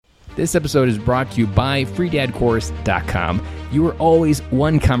This episode is brought to you by freedadcourse.com. You are always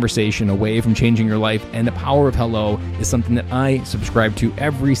one conversation away from changing your life, and the power of hello is something that I subscribe to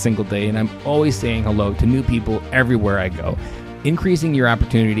every single day, and I'm always saying hello to new people everywhere I go. Increasing your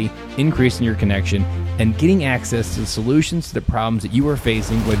opportunity, increasing your connection, and getting access to the solutions to the problems that you are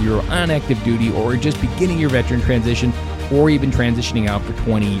facing, whether you're on active duty or just beginning your veteran transition or even transitioning out for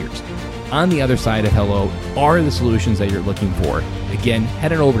 20 years. On the other side of hello are the solutions that you're looking for. Again,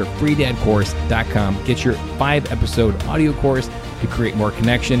 head on over to freedadcourse.com. Get your 5-episode audio course to create more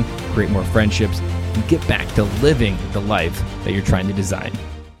connection, create more friendships, and get back to living the life that you're trying to design.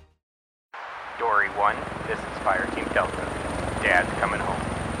 Dory 1, this is Fire Team Delta. Dad's coming home.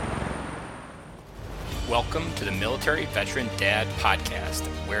 Welcome to the Military Veteran Dad Podcast,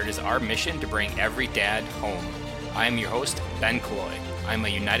 where it is our mission to bring every dad home. I am your host, Ben Killoy. I'm a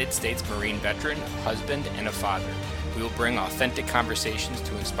United States Marine veteran, husband, and a father. We will bring authentic conversations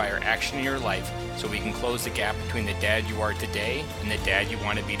to inspire action in your life so we can close the gap between the dad you are today and the dad you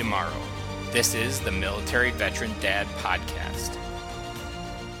want to be tomorrow. This is the Military Veteran Dad Podcast.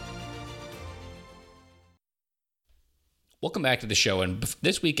 Welcome back to the show, and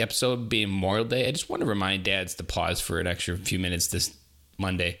this week's episode being Memorial Day, I just want to remind dads to pause for an extra few minutes this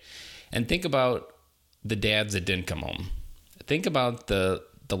Monday and think about the dads that didn't come home. Think about the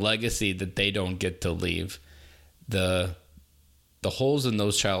legacy that they don't get to leave, the holes in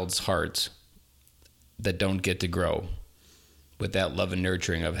those child's hearts that don't get to grow with that love and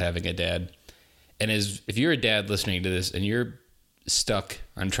nurturing of having a dad. And if you're a dad listening to this and you're stuck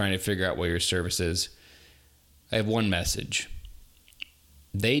on trying to figure out what your service is, I have one message.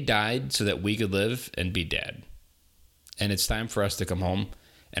 They died so that we could live and be dad. And it's time for us to come home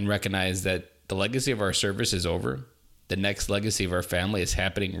and recognize that the legacy of our service is over. The next legacy of our family is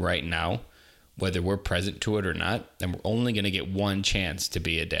happening right now, whether we're present to it or not, and we're only going to get one chance to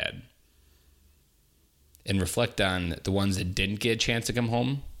be a dad. And reflect on the ones that didn't get a chance to come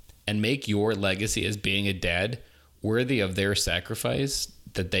home and make your legacy as being a dad worthy of their sacrifice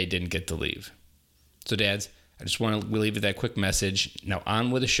that they didn't get to leave. So dads, I just want to leave you that quick message. Now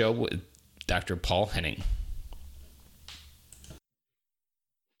on with the show with Dr. Paul Henning.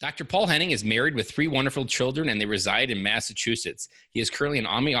 Dr. Paul Henning is married with 3 wonderful children, and they reside in Massachusetts. He is currently an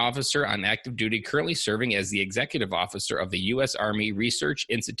Army officer on active duty, currently serving as the executive officer of the U.S. Army Research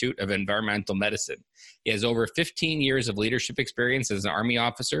Institute of Environmental Medicine. He has over 15 years of leadership experience as an Army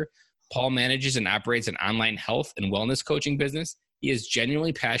officer. Paul manages and operates an online health and wellness coaching business. He is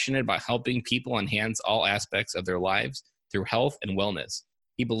genuinely passionate about helping people enhance all aspects of their lives through health and wellness.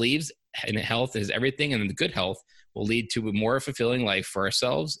 He believes in health is everything, and the good health will lead to a more fulfilling life for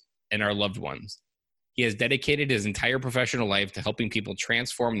ourselves and our loved ones. He has dedicated his entire professional life to helping people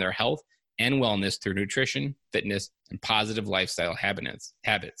transform their health and wellness through nutrition, fitness, and positive lifestyle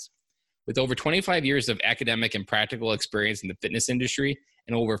habits. With over 25 years of academic and practical experience in the fitness industry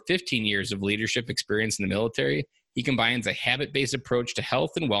and over 15 years of leadership experience in the military, he combines a habit-based approach to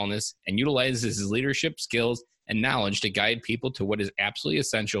health and wellness and utilizes his leadership skills and knowledge to guide people to what is absolutely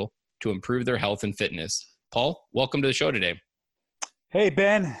essential to improve their health and fitness. Paul, welcome to the show today. Hey,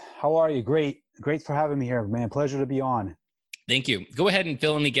 Ben. How are you? Great for having me here, man. Pleasure to be on. Thank you. Go ahead and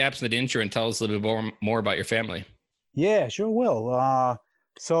fill in the gaps in the intro and tell us a little bit more about your family. Yeah, sure will.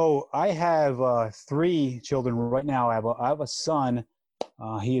 So I have 3 children right now. I have a son.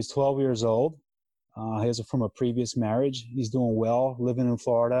 He is 12 years old. He is from a previous marriage. He's doing well, living in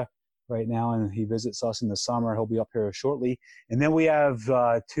Florida right now, and he visits us in the summer. He'll be up here shortly. And then we have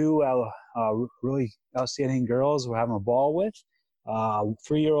 2 really outstanding girls we're having a ball with.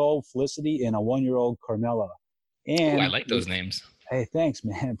 3-year-old Felicity and a 1-year-old Carmela. And I like those names. Hey, thanks,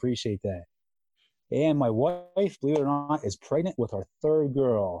 man. Appreciate that. And my wife, believe it or not, is pregnant with our 3rd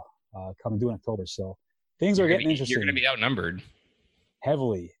girl coming due in October. So things are getting interesting. You're going to be outnumbered.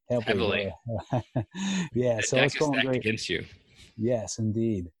 Heavily. Yeah, so it's going great. Against you. Yes,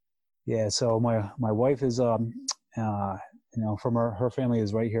 indeed. Yeah, so my wife is, from her family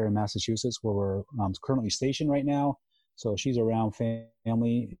is right here in Massachusetts, where we're currently stationed right now. So she's around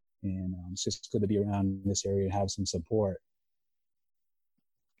family, and it's just good to be around this area and have some support.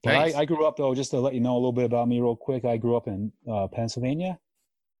 Nice. But I grew up, though, just to let you know a little bit about me real quick. I grew up in Pennsylvania,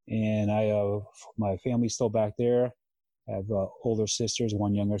 and my family's still back there. I have older sisters,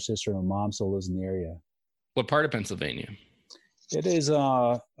 1 younger sister, and a mom still lives in the area. What part of Pennsylvania? It is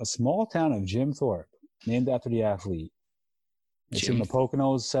a small town of Jim Thorpe, named after the athlete. It's in the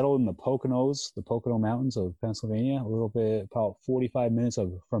Poconos, settled in the Pocono Mountains of Pennsylvania, a little bit, about 45 minutes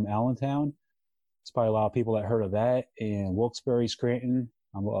from Allentown. There's probably a lot of people that heard of that. And Wilkes-Barre, Scranton,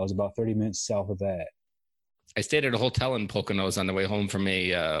 I was about 30 minutes south of that. I stayed at a hotel in Poconos on the way home from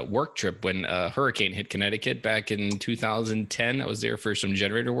a work trip when a hurricane hit Connecticut back in 2010. I was there for some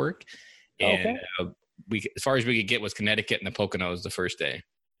generator work, and Okay. we, as far as we could get, was Connecticut and the Poconos the first day.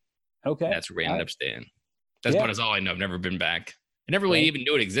 Okay. And that's where we ended up staying. That's Yeah. about as all I know. I've never been back. I never really even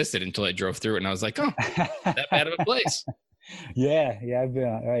knew it existed until I drove through it, and I was like, oh, that bad of a place. Yeah, I've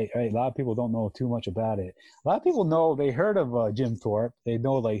been right. A lot of people don't know too much about it. A lot of people know they heard of Jim Thorpe. They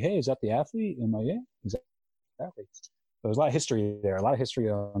know like, hey, is that the athlete? I'm like, yeah, exactly. There's a lot of history there. A lot of history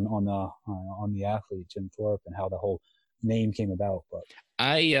on the athlete Jim Thorpe and how the whole name came about. But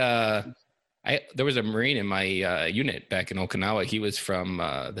there was a Marine in my unit back in Okinawa. He was from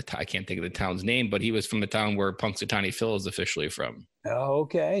I can't think of the town's name, but he was from the town where Punxsutawney Phil is officially from.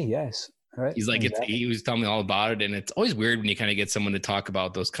 Okay, yes. All right. He's like, exactly. he was telling me all about it. And it's always weird when you kind of get someone to talk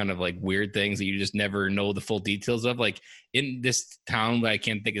about those kind of like weird things that you just never know the full details of. Like in this town that I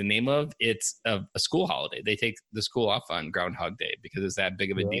can't think of the name of, it's a school holiday. They take the school off on Groundhog Day because it's that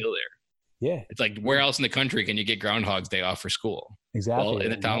big of a deal there. Yeah. It's like, where else in the country can you get Groundhog's Day off for school? Exactly. Well,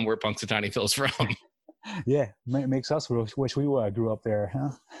 in the town where Punxsutawney Phil's from. Yeah. Makes us wish we grew up there,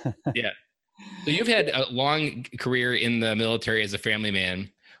 huh? Yeah. So you've had a long career in the military as a family man.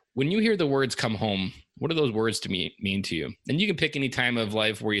 When you hear the words "come home," what do those words to me mean to you? And you can pick any time of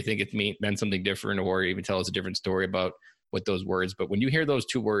life where you think it meant something different, or even tell us a different story about what those words. But when you hear those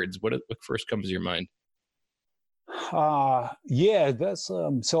two words, what first comes to your mind? Yeah, that's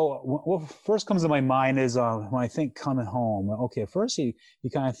so what first comes to my mind is when I think coming home. Okay, first you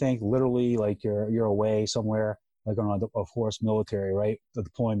kind of think literally like you're away somewhere, like on a force military, right? The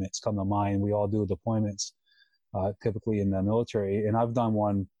deployments come to mind. We all do deployments typically in the military, and I've done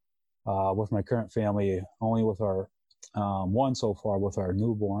one with my current family, only with our one so far, with our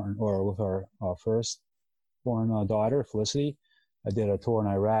newborn, or with our firstborn daughter, Felicity. I did a tour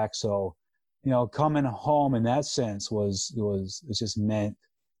in Iraq. So, coming home in that sense it just meant,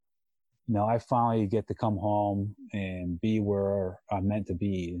 I finally get to come home and be where I'm meant to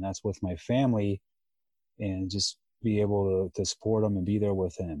be. And that's with my family, and just be able to support them and be there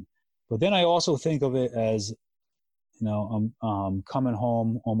with them. But then I also think of it as, I'm coming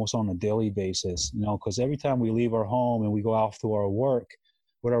home almost on a daily basis, because every time we leave our home and we go off to our work,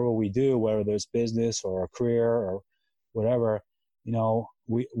 whatever we do, whether there's business or a career or whatever,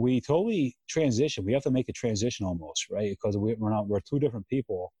 we totally transition. We have to make a transition almost, right? Because we're two different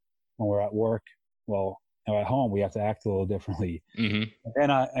people when we're at work. Well, at home, we have to act a little differently. Mm-hmm.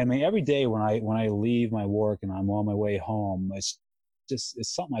 And I mean, every day when I leave my work and I'm on my way home, it's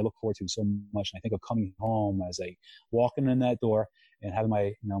something I look forward to so much. And I think of coming home as like walking in that door and having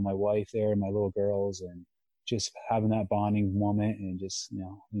my wife there and my little girls, and just having that bonding moment and just,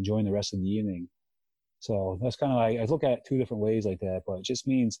 enjoying the rest of the evening. So that's kind of like, I look at it two different ways like that, but it just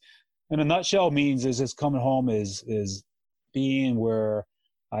means, in a nutshell, means is just coming home is being where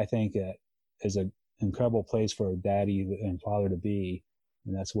I think it is an incredible place for a daddy and father to be.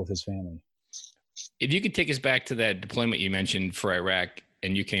 And that's with his family. If you could take us back to that deployment you mentioned for Iraq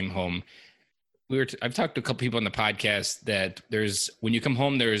and you came home, I've talked to a couple people on the podcast that when you come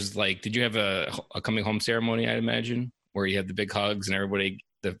home, there's like, did you have a coming home ceremony, I'd imagine, where you have the big hugs and everybody,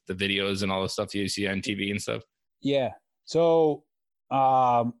 the videos and all the stuff you see on TV and stuff? Yeah. So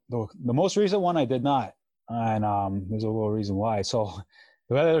the most recent one I did not. And there's a little reason why. So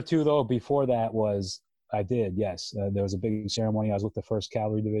the other two, though, before that I did, yes. There was a big ceremony. I was with the 1st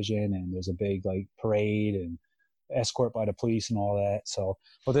Cavalry Division, and there's a big like parade and escort by the police and all that. So,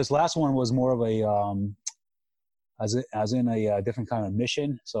 but this last one was more of a, as in a different kind of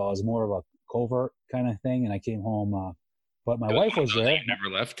mission. So it was more of a covert kind of thing. And I came home, but my wife was there. You never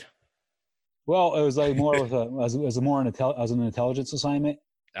left? Well, it was like more of as an intelligence assignment.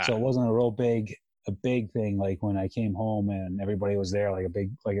 So it wasn't a big thing like when I came home and everybody was there, like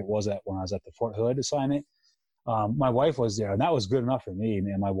it was when I was at the Fort Hood assignment. My wife was there, and that was good enough for me,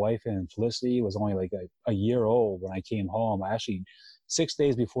 man. My wife and Felicity was only like a year old when I came home. I actually, 6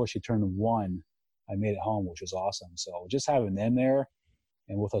 days before she turned 1, I made it home, which was awesome. So just having them there,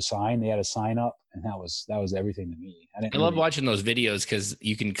 and with a sign, they had a sign up, and that was everything to me. I love watching those videos because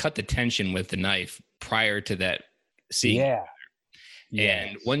you can cut the tension with the knife prior to that scene. Yeah.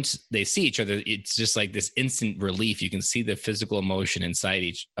 And once they see each other, it's just like this instant relief. You can see the physical emotion inside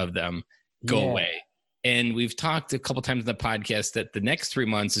each of them go away. And we've talked a couple times in the podcast that the next 3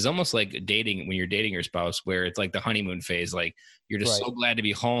 months is almost like dating when you're dating your spouse, where it's like the honeymoon phase. Like you're just so glad to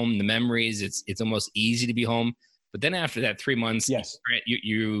be home. The memories, it's almost easy to be home. But then after that 3 months,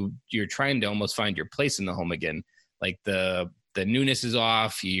 you're trying to almost find your place in the home again. Like the newness is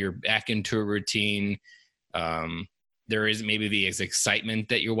off. You're back into a routine. there isn't maybe the excitement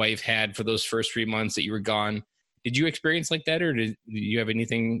that your wife had for those first 3 months that you were gone. Did you experience like that, or did you have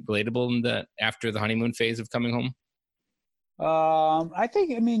anything relatable in the after the honeymoon phase of coming home? I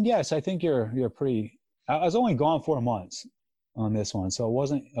think, I mean, yes, I think you're pretty. I was only gone 4 months on this one, so it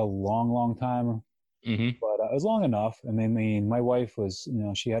wasn't a long time, Mm-hmm. but it was long enough. I mean, my wife was,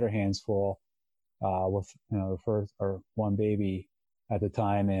 she had her hands full with the first or one baby at the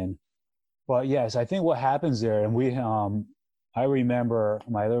time, and but yes, I think what happens there, and I remember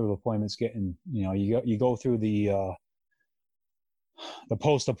my other appointments getting, you go through the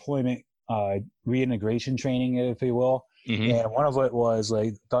post deployment reintegration training, if you will. Mm-hmm. And one of it was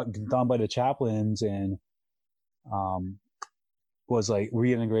like done by the chaplains, and was like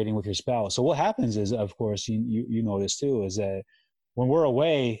reintegrating with your spouse. So what happens is, of course, you know this too, is that when we're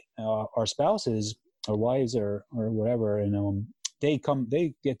away, our spouses, our wives, or whatever, and they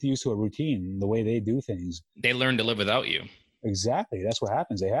get used to a routine, the way they do things. They learn to live without you. Exactly, that's what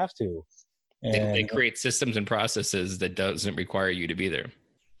happens. They have to. They And create systems and processes that doesn't require you to be there.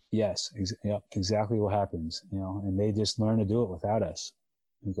 yes, exactly what happens. And they just learn to do it without us,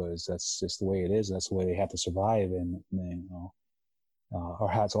 because that's just the way it is. That's the way they have to survive, and our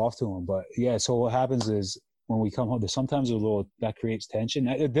hats off to them. But yeah, so what happens is when we come home, there's sometimes a little that creates tension.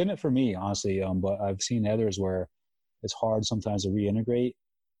 It didn't for me, honestly, but I've seen others where it's hard sometimes to reintegrate.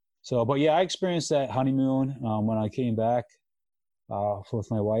 So, but yeah, I experienced that honeymoon when I came back with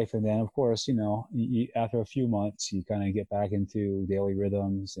my wife, and then of course, after a few months, you kind of get back into daily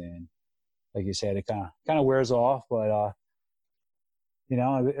rhythms, and like you said, it kind of wears off. But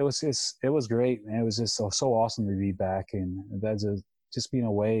it was great, man. It was just so awesome to be back, and just being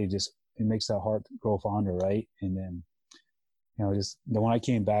away, it makes that heart grow fonder, right? And then just when I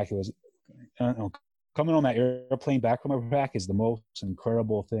came back, it was I don't know, coming on that airplane back from Iraq is the most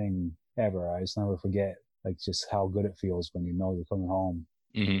incredible thing ever. I just never forget, like, just how good it feels when you know you're coming home.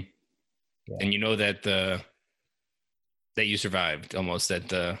 Mm-hmm. Yeah. And you know that that you survived, almost, that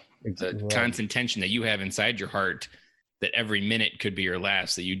the Right. constant tension that you have inside your heart, that every minute could be your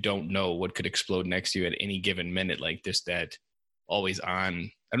last, that you don't know what could explode next to you at any given minute, like this, that always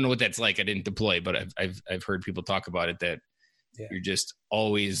on. I don't know what that's like. I didn't deploy, but I've heard people talk about it, that you're just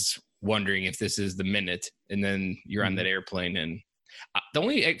always wondering if this is the minute, and then you're on that airplane. And the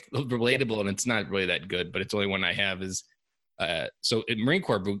only relatable, and it's not really that good, but it's only one I have, is so Marine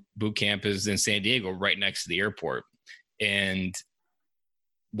Corps boot camp is in San Diego, right next to the airport, and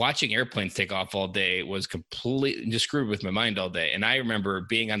watching airplanes take off all day was completely just screwed with my mind all day. And I remember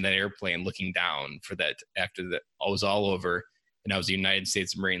being on that airplane looking down for that after that was all over, and I was a United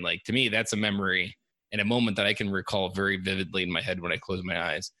States Marine. Like, to me, that's a memory and a moment that I can recall very vividly in my head when I close my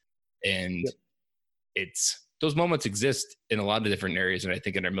eyes. And it's those moments exist in a lot of different areas. And I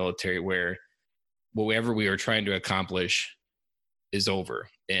think in our military, where whatever we are trying to accomplish is over,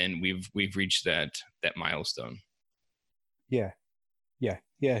 and we've reached that milestone. Yeah,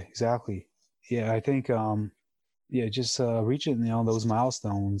 exactly. Yeah, I think just reaching those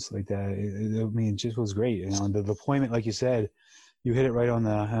milestones like that. It just was great. The deployment, like you said, you hit it right on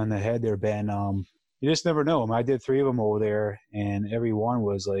the head there, Ben. You just never know. I did 3 of them over there, and every one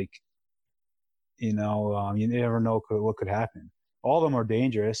was like, you never know what could happen. All of them are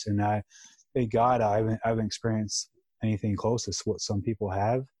dangerous, and I thank God I haven't experienced anything close to what some people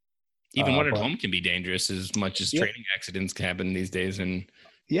have. Even one at home can be dangerous, as much as training accidents can happen these days. And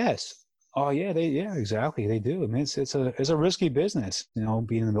yes. Oh yeah, exactly. They do. I mean, it's a risky business,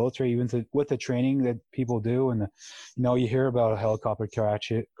 being in the military, even with the training that people do, and you hear about helicopter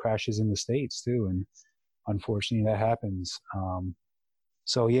crashes in the States too, and unfortunately that happens.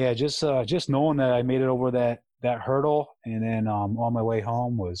 So yeah, just knowing that I made it over that hurdle, and then on my way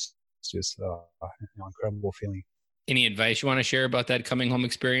home was just incredible feeling. Any advice you want to share about that coming home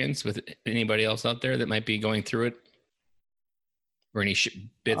experience with anybody else out there that might be going through it? Or any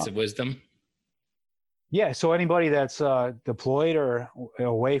bits of wisdom? Yeah. So anybody that's deployed or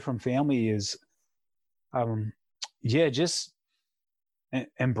away from family is, just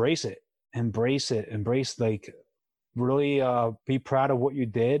embrace it. Embrace, like, really be proud of what you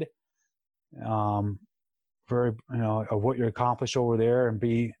did, very, of what you accomplished over there, and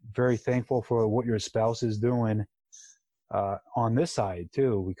be very thankful for what your spouse is doing on this side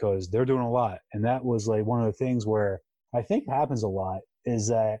too, because they're doing a lot. And that was like one of the things where I think happens a lot, is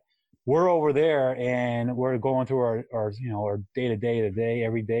that we're over there and we're going through our day to day.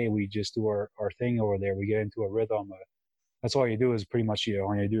 Every day we just do our thing over there. We get into a rhythm. That's all you do is pretty much,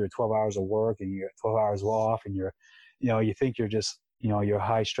 when you do your 12 hours of work and you get 12 hours off, and you think you're just, you're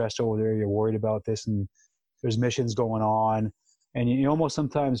high stressed over there. You're worried about this, and there's missions going on. And you almost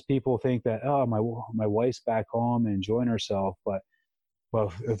sometimes people think that, oh, my wife's back home and enjoying herself, but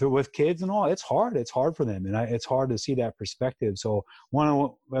well, if they're with kids and all, it's hard. It's hard for them, and it's hard to see that perspective. So one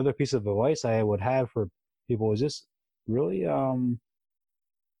other piece of advice I would have for people is just really try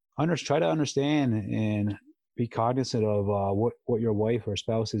to understand and be cognizant of what your wife or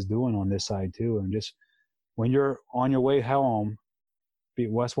spouse is doing on this side too, and just when you're on your way home,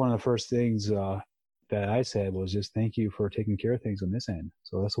 that's one of the first things that I said was just thank you for taking care of things on this end.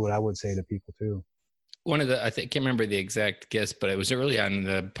 So that's what I would say to people too. I can't remember the exact guess, but it was early on in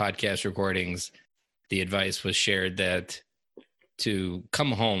the podcast recordings. The advice was shared that to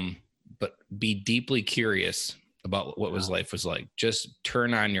come home, but be deeply curious about what life was like. Just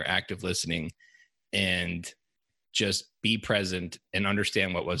turn on your active listening and just be present and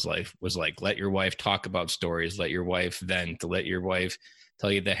understand what life was like. Let your wife talk about stories. Let your wife vent. Let your wife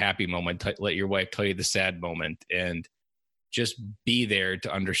tell you the happy moment. Let your wife tell you the sad moment, and just be there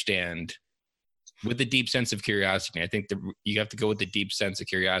to understand with a deep sense of curiosity. I think that you have to go with the deep sense of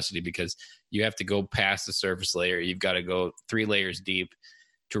curiosity, because you have to go past the surface layer. You've got to go 3 layers deep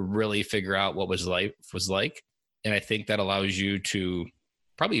to really figure out what life was like. And I think that allows you to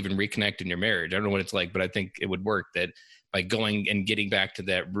probably even reconnect in your marriage. I don't know what it's like, but I think it would work that by going and getting back to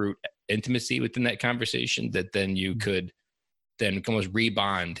that root intimacy within that conversation, that then you could then almost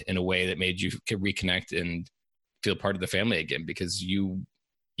rebond in a way that made you could reconnect and feel part of the family again, because you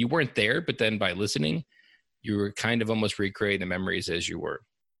weren't there, but then by listening, you were kind of almost recreating the memories as you were.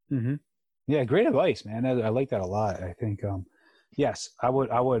 Mm-hmm. Yeah, great advice, man. I like that a lot. I think, yes, I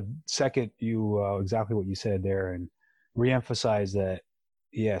would second you exactly what you said there, and reemphasize that.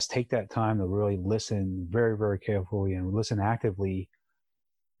 Yes, take that time to really listen very, very carefully and listen actively,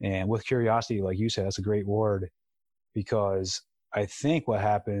 and with curiosity, like you said. That's a great word, because I think what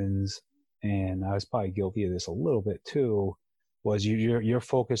happens, and I was probably guilty of this a little bit too, was you're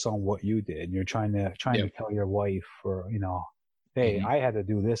focused on what you did. You're trying to tell your wife, or hey, I had to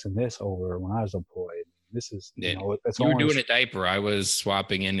do this and this over when I was employed. This is that's you were doing a diaper. I was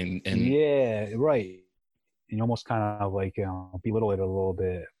swapping in and yeah, right. And you almost kind of like belittle it a little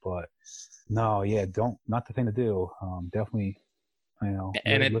bit, but no, yeah, not the thing to do. Definitely,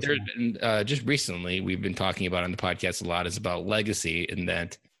 and there's been just recently we've been talking about on the podcast a lot is about legacy, and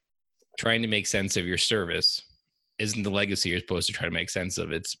that trying to make sense of your service isn't the legacy you're supposed to try to make sense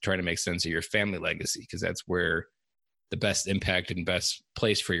of. It's trying to make sense of your family legacy, because that's where the best impact and best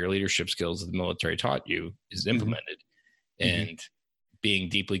place for your leadership skills that the military taught you is implemented. Mm-hmm. And being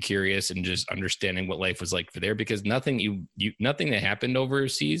deeply curious and just understanding what life was like for there, because nothing nothing that happened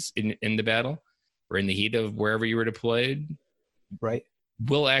overseas in the battle or in the heat of wherever you were deployed, right,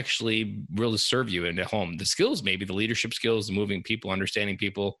 will actually really serve you in at home. The skills, maybe the leadership skills, the moving people, understanding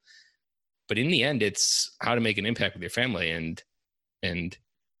people, but in the end, it's how to make an impact with your family. And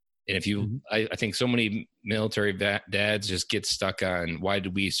if you, I think so many military dads just get stuck on, why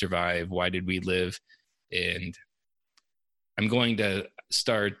did we survive? Why did we live? And I'm going to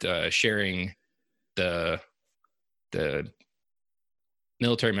start sharing the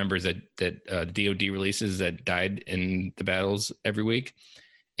military members that DOD releases that died in the battles every week.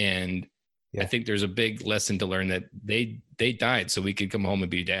 And I think there's a big lesson to learn, that they died so we could come home and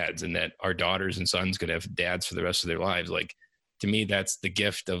be dads, and that our daughters and sons could have dads for the rest of their lives. Like, to me, that's the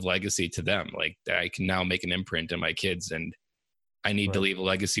gift of legacy to them. Like, that I can now make an imprint on my kids, and I need to leave a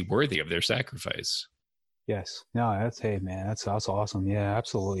legacy worthy of their sacrifice. Yes. No, hey, man, that's awesome. Yeah,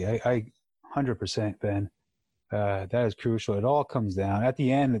 absolutely. I 100%, Ben. That is crucial. It all comes down at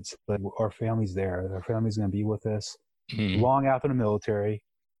the end. It's like our family's there. Our family's going to be with us long after the military.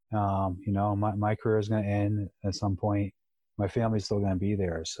 My career is going to end at some point. My family's still going to be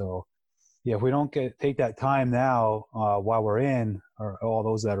there. So, yeah, if we don't take that time now while we're in, or all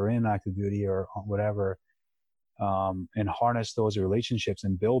those that are in active duty or whatever, and harness those relationships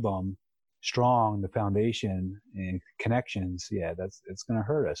and build them strong, the foundation and connections, it's going to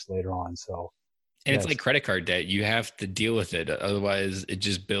hurt us later on. So, and it's like credit card debt. You have to deal with it. Otherwise, it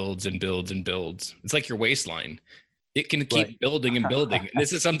just builds and builds and builds. It's like your waistline. It can keep building and building. And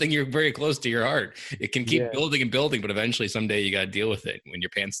this is something you're very close to your heart. It can keep building and building, but eventually someday you got to deal with it when your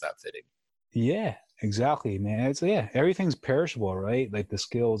pants stop fitting. Yeah, exactly, man. It's everything's perishable, right? Like the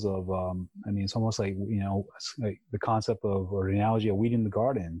skills of, it's almost like, like the concept of, or the analogy of weeding the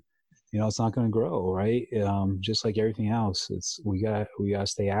garden. It's not going to grow, right? Just like everything else, we gotta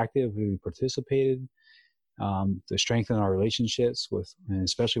stay active. We participated to strengthen our relationships and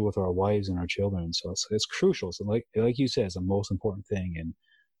especially with our wives and our children. So it's crucial. So like you said, it's the most important thing, and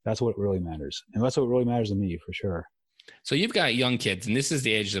that's what really matters. And that's what really matters to me, for sure. So you've got young kids, and this is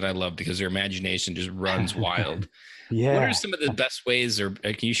the age that I love because their imagination just runs wild. Yeah. What are some of the best ways, or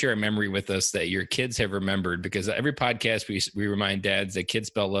can you share a memory with us that your kids have remembered? Because every podcast we remind dads that kids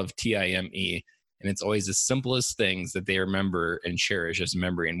spell love Time, and it's always the simplest things that they remember and cherish as a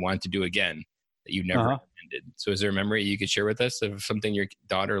memory and want to do again that you never intended. So is there a memory you could share with us of something your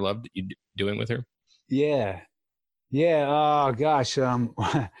daughter loved you doing with her? Yeah. Yeah. Oh gosh.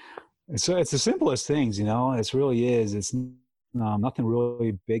 It's the simplest things, you know. It really is. It's nothing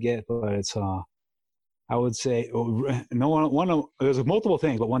really big yet, but it's I would say there's multiple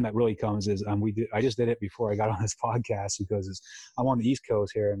things, but one that really comes is I just did it before I got on this podcast because I'm on the East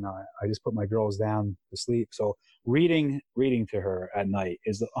Coast here, and I just put my girls down to sleep. So reading to her at night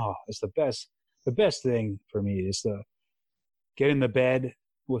is it's the best thing for me is to get in the bed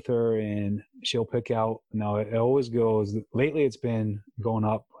with her, and she'll pick out. Now it always goes. Lately, it's been going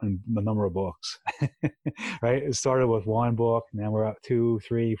up in the number of books. Right, it started with one book, and then we're up 2,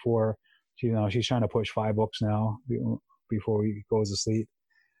 3, 4. She's trying to push 5 books now before he goes to sleep.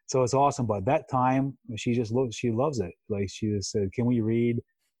 So it's awesome. But that time, she loves it. Like she just said, "Can we read?"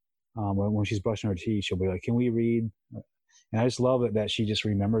 When she's brushing her teeth, she'll be like, "Can we read?" And I just love it that she just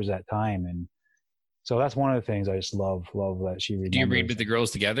remembers that time. And so that's one of the things I just love that she remembers. Do you read with the girls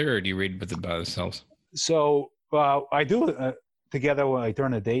together, or do you read with them by themselves? So I do it together like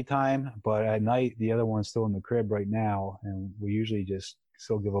during the daytime, but at night the other one's still in the crib right now, and we usually just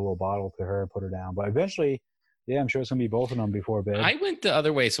still give a little bottle to her and put her down. But eventually, I'm sure it's gonna be both of them before bed. I went the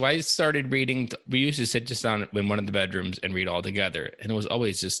other way, so I started reading. We used to sit just down in one of the bedrooms and read all together, and it was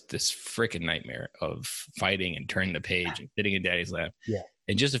always just this freaking nightmare of fighting and turning the page and sitting in Daddy's lap. Yeah.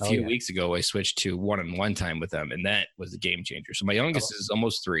 And just a few weeks ago, I switched to one-on-one time with them, and that was a game changer. So my youngest is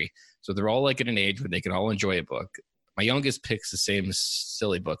almost 3, so they're all like at an age where they can all enjoy a book. My youngest picks the same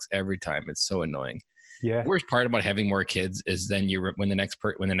silly books every time. It's so annoying. Yeah. The worst part about having more kids is then when the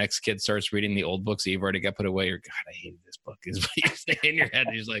next kid starts reading the old books that you've already got put away, you're, God, I hated this book, is what you say in your head.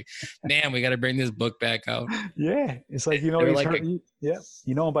 You're just like, man, we got to bring this book back out. Yeah. It's like, you know him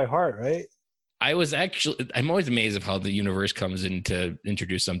by heart, right? I'm always amazed of how the universe comes in to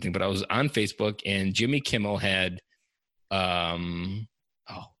introduce something, but I was on Facebook and Jimmy Kimmel had, I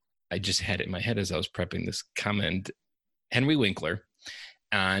just had it in my head as I was prepping this comment, Henry Winkler.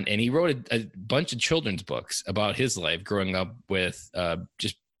 And he wrote a bunch of children's books about his life growing up with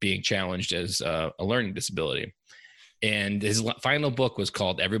just being challenged as a learning disability. And his final book was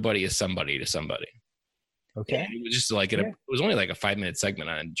called Everybody is Somebody to Somebody. Okay. And it was just like, it was only like a 5-minute segment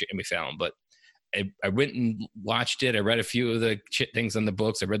on Jimmy Fallon, but I went and watched it. I read a few of the things on the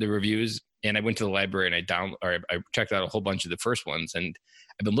books. I read the reviews, and I went to the library and I checked out a whole bunch of the first ones. And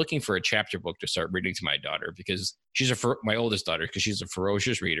I've been looking for a chapter book to start reading to my daughter because she's my oldest daughter, because she's a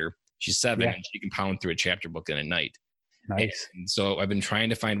ferocious reader. She's 7 and she can pound through a chapter book in a night. Nice. And so I've been trying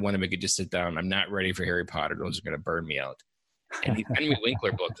to find one that we could just sit down. I'm not ready for Harry Potter. Those are going to burn me out. And these Henry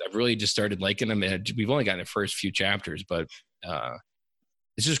Winkler books, I've really just started liking them. We've only gotten the first few chapters, but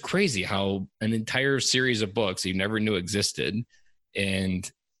it's just crazy how an entire series of books you never knew existed and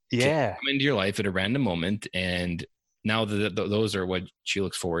come into your life at a random moment. And now those are what she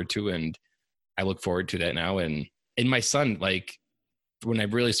looks forward to. And I look forward to that now. And my son, like when I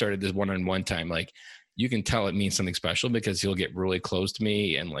really started this one-on-one time, like you can tell it means something special because he'll get really close to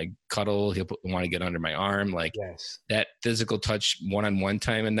me and like cuddle. He'll want to get under my arm. Like that physical touch one-on-one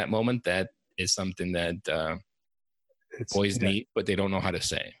time in that moment, that is something that, boys need, but they don't know how to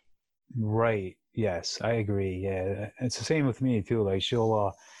say. Right. Yes, I agree. Yeah, it's the same with me too. Like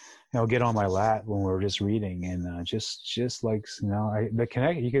she'll, get on my lap when we're just reading, and just like the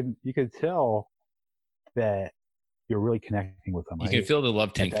connect. You could tell that you're really connecting with them. You can feel the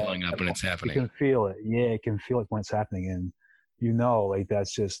love tank filling up when it's happening. You can feel it. Yeah, you can feel it when it's happening, and like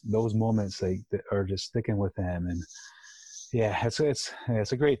that's just those moments like that are just sticking with them. And yeah, it's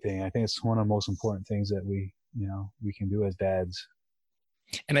a great thing. I think it's one of the most important things that we can do as dads.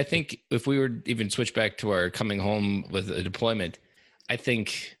 And I think if we were even switch back to our coming home with a deployment, I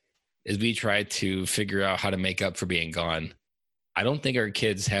think as we try to figure out how to make up for being gone, I don't think our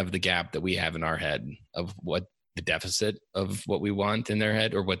kids have the gap that we have in our head of what the deficit of what we want in their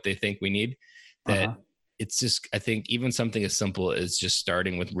head or what they think we need. That it's just, I think even something as simple as just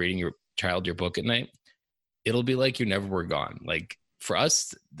starting with reading your child your book at night, it'll be like you never were gone. Like for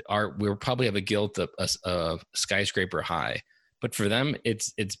us, we'll probably have a guilt of a skyscraper high, but for them,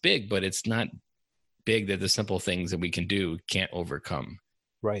 it's big, but it's not big that the simple things that we can do can't overcome.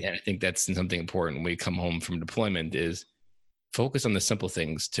 Right. And I think that's something important when we come home from deployment is focus on the simple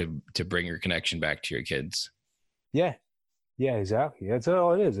things to bring your connection back to your kids. Yeah. Yeah, exactly. That's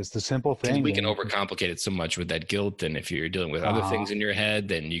all it is. It's the simple Because things. we can And overcomplicate it so much with that guilt. And if you're dealing with other uh-huh. things in your head,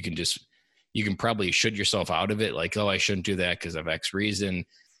 then you can probably should yourself out of it. Like, oh, I shouldn't do that because of X reason.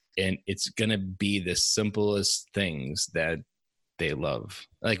 And it's going to be the simplest things that they love.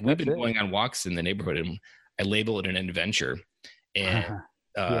 Like we've That's been it. going on walks in the neighborhood and I label it an adventure. And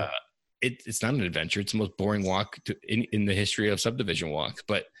uh, Yeah. it's not an adventure. It's the most boring walk in the history of subdivision walks.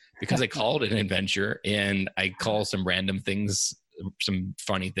 But because I call it an adventure and I call some random things, some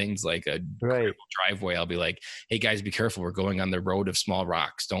funny things like a Right. driveway, I'll be like, hey guys, be careful. We're going on the road of small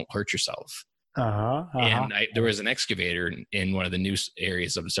rocks. Don't hurt yourself. Uh-huh. Uh-huh. And there was an excavator in one of the new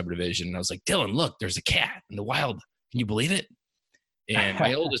areas of the subdivision. And I was like, Dylan, look, there's a cat in the wild. Can you believe it? And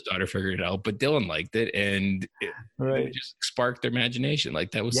my oldest daughter figured it out, but Dylan liked it. And it just sparked their imagination. Like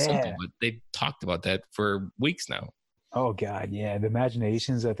that was simple, but they talked about that for weeks now. Oh God. Yeah. The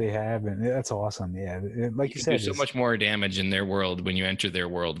imaginations that they have. And that's awesome. Yeah. Like you said, do so much more damage in their world when you enter their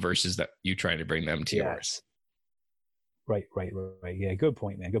world versus that you trying to bring them to yours. Right. Yeah. Good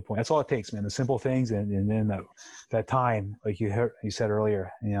point, man. Good point. That's all it takes, man. The simple things. And then that time, like you said earlier,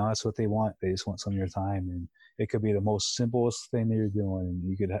 that's what they want. They just want some of your time. And it could be the most simplest thing that you're doing.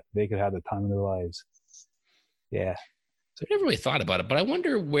 And they could have the time of their lives. Yeah. So I never really thought about it, but I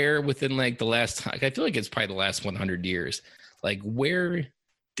wonder where within like the last, I feel like it's probably the last 100 years, like where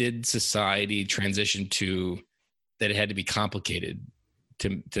did society transition to that it had to be complicated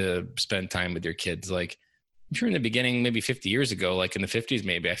to spend time with your kids? Like I'm sure in the beginning, maybe 50 years ago, like in the 50s,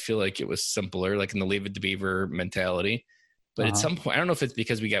 maybe I feel like it was simpler, like in the Leave It to Beaver mentality. But at some point, I don't know if it's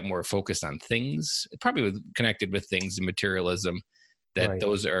because we got more focused on things. It probably was connected with things and materialism that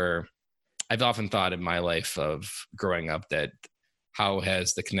those are, I've often thought in my life of growing up that how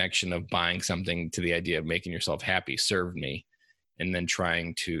has the connection of buying something to the idea of making yourself happy served me, and then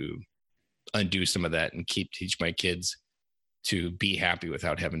trying to undo some of that and teach my kids to be happy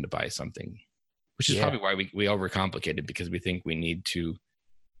without having to buy something, which is probably why we overcomplicate it, because we think we need to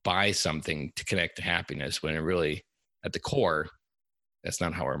buy something to connect to happiness when it really, at the core, that's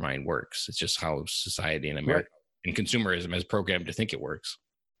not how our mind works. It's just how society in America and consumerism has programmed to think it works.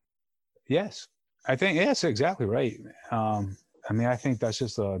 Yes, I think that's exactly right. I think that's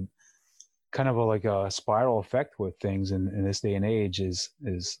just a kind of like a spiral effect with things in this day and age is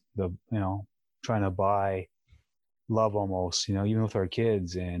the, trying to buy love almost, even with our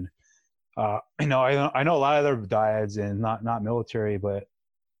kids. And, I know a lot of their dads and not military, but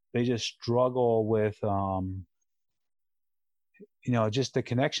they just struggle with, just the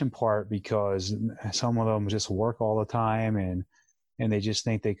connection part, because some of them just work all the time and they just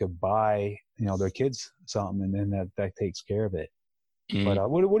think they could buy, their kids something, and then that takes care of it. Mm-hmm. But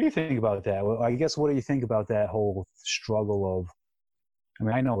what do you think about that? Well, I guess, what do you think about that whole struggle of,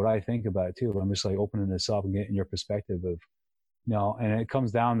 I know what I think about it too, but I'm just like opening this up and getting your perspective of, and it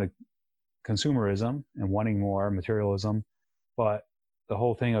comes down to consumerism and wanting more materialism, but the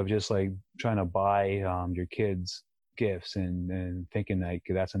whole thing of just like trying to buy your kids gifts and thinking like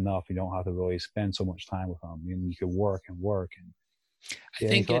that's enough. You don't have to really spend so much time with them. You could work and I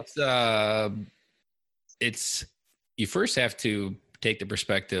think it's you first have to take the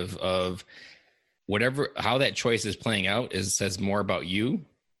perspective of how that choice is playing out says more about you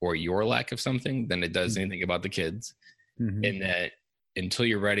or your lack of something than it does anything about the kids. Mm-hmm. And that until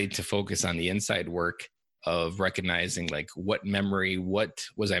you're ready to focus on the inside work of recognizing like what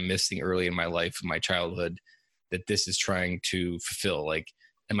was I missing early in my life, in my childhood, that this is trying to fulfill. Like,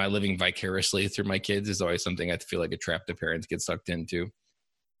 am I living vicariously through my kids is always something I feel like a trap that parents get sucked into.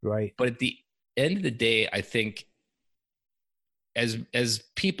 Right. But at the end of the day, I think as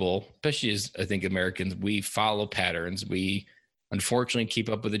people, especially as I think Americans, we follow patterns. We unfortunately keep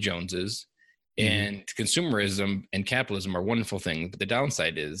up with the Joneses. And consumerism and capitalism are wonderful things, but the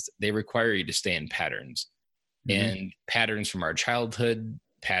downside is they require you to stay in patterns, and patterns from our childhood,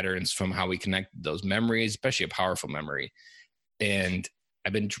 patterns from how we connect those memories, especially a powerful memory. And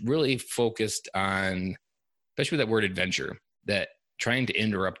I've been really focused on, especially with that word adventure, that trying to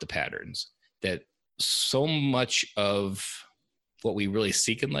interrupt the patterns, that so much of what we really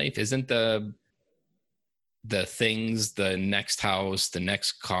seek in life isn't the things, the next house, the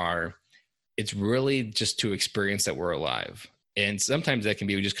next car. It's really just to experience that we're alive. And sometimes that can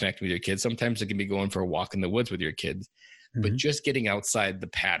be just connecting with your kids. Sometimes it can be going for a walk in the woods with your kids, but just getting outside the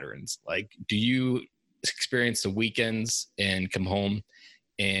patterns. Like, do you experience the weekends and come home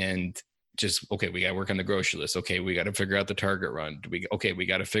and just, okay, we got to work on the grocery list. Okay, we got to figure out the Target run. we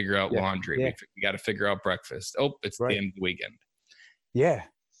got to figure out laundry. We got to figure out breakfast. Oh, it's the end of the weekend. Yeah.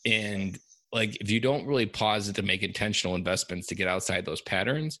 And like, if you don't really pause it to make intentional investments to get outside those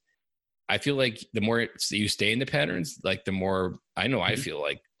patterns, I feel like the more you stay in the patterns, like the more I know I feel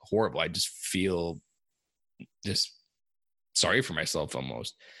like horrible. I just feel just sorry for myself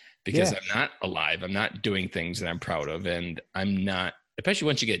almost because Yeah. I'm not alive. I'm not doing things that I'm proud of. And I'm not, especially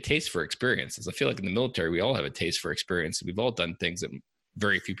once you get a taste for experiences. I feel like in the military, we all have a taste for experience. We've all done things that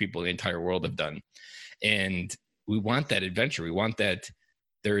very few people in the entire world have done. And we want that adventure. We want that.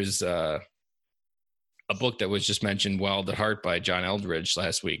 There's a book that was just mentioned, Wild at Heart by John Eldridge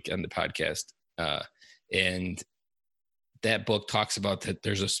last week on the podcast. And that book talks about that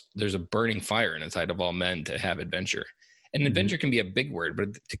there's a burning fire inside of all men to have adventure. And adventure can be a big word, but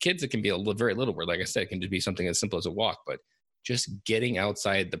to kids, it can be a very little word. Like I said, it can just be something as simple as a walk, but just getting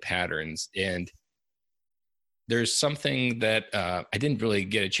outside the patterns. And there's something that I didn't really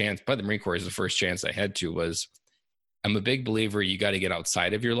get a chance, but the Marine Corps is the first chance I had to was I'm a big believer you got to get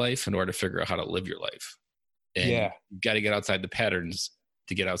outside of your life in order to figure out how to live your life. And you got to get outside the patterns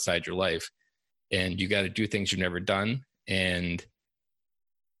to get outside your life. And you got to do things you've never done. And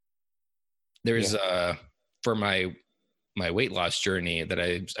there's for my weight loss journey that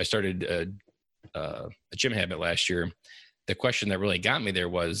I started a gym habit last year. The question that really got me there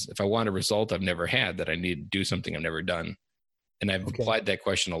was if I want a result I've never had, that I need to do something I've never done. And I've applied that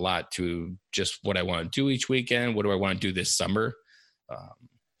question a lot to just what I want to do each weekend. What do I want to do this summer?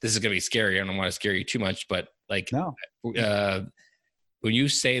 This is going to be scary. I don't want to scare you too much, but like when you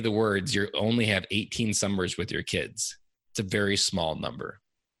say the words, you only have 18 summers with your kids. It's a very small number.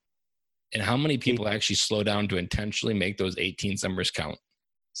 And how many people actually slow down to intentionally make those 18 summers count?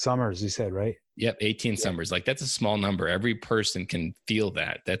 Summers, you said, right? Yep, 18 summers. Like that's a small number. Every person can feel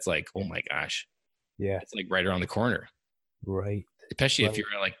that. That's like, oh my gosh. Yeah. It's like right around the corner. Right. Especially if you're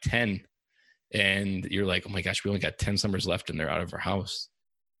at like 10 and you're like, oh my gosh, we only got 10 summers left and they're out of our house.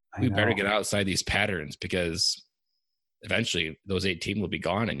 We better get outside these patterns because eventually those 18 will be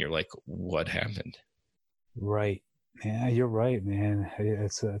gone. And you're like, what happened? Right. Yeah, you're right, man.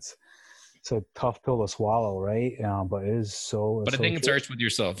 It's a tough pill to swallow, right? But it is so. But I think it starts with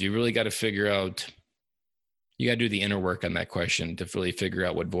yourself. You really got to figure out. You got to do the inner work on that question to really figure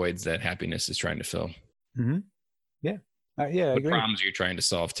out what voids that happiness is trying to fill. Mm-hmm. Yeah. Yeah. What problems are you trying to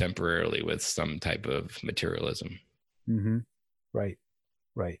solve temporarily with some type of materialism? Mm-hmm. Right.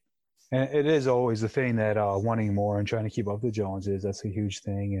 Right. And it is always the thing that wanting more and trying to keep up with the Joneses. That's a huge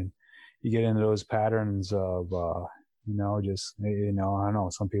thing, and you get into those patterns of. Just, I don't know,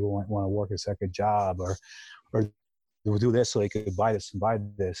 some people want to work a second job or do this so they could buy this and buy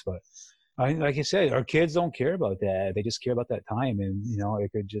this. But like you said, our kids don't care about that. They just care about that time. And,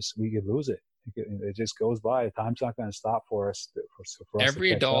 we could lose it. It just goes by. Time's not going to stop for us.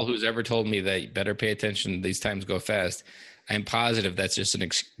 Every adult who's ever told me that you better pay attention, these times go fast, I'm positive that's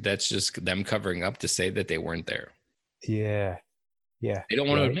just them covering up to say that they weren't there. Yeah. Yeah. They don't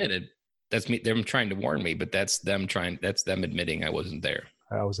want to admit it. That's me. They're trying to warn me, but that's them admitting I wasn't there.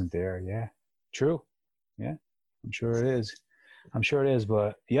 I wasn't there. Yeah. True. Yeah. I'm sure it is.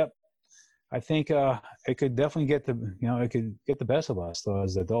 But yep. I think it could definitely get the best of us though,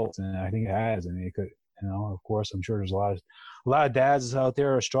 as adults. And I think it has. I mean, it could, of course, I'm sure there's a lot of dads out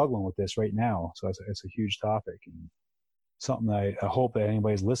there are struggling with this right now. So it's a huge topic and something I hope that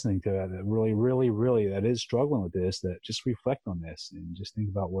anybody's listening to that really, really, really that is struggling with this, that just reflect on this and just think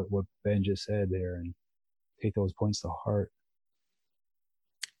about what Ben just said there and take those points to heart.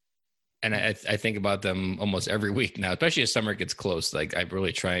 And I think about them almost every week now, especially as summer gets close. Like I'm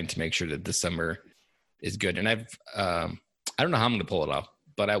really trying to make sure that the summer is good. And I don't know how I'm going to pull it off,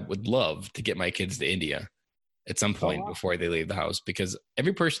 but I would love to get my kids to India at some point before they leave the house, because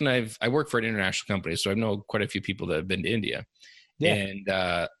every person I work for an international company, so I know quite a few people that have been to India, and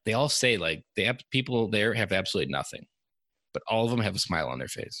they all say like people there have absolutely nothing, but all of them have a smile on their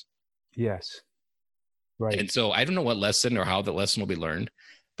face. Yes. Right. And so I don't know what lesson or how that lesson will be learned,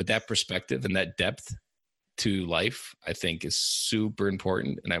 but that perspective and that depth to life, I think is super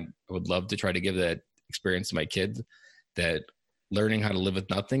important. And I would love to try to give that experience to my kids, that learning how to live with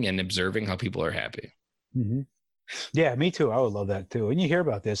nothing and observing how people are happy. Mm-hmm. Yeah, me too. I would love that too. And you hear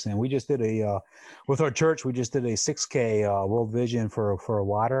about this, and we just did with our church, we just did a 6K World Vision for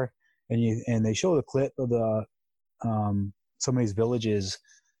water, and they showed a clip of some of these villages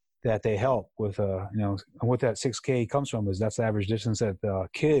that they help with, and what that 6K comes from is that's the average distance that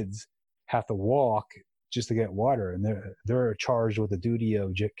kids have to walk just to get water, and they're charged with the duty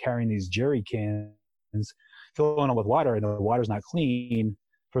of carrying these jerry cans, filling them with water, and the water's not clean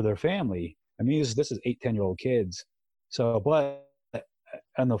for their family. I mean, this is 8-10-year-old kids. So, but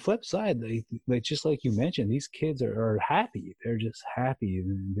on the flip side, they just like you mentioned, these kids are happy. They're just happy.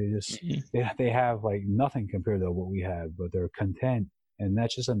 They have like nothing compared to what we have, but they're content And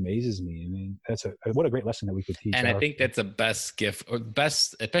that just amazes me. I mean, what a great lesson that we could teach. And I think that's the best gift, or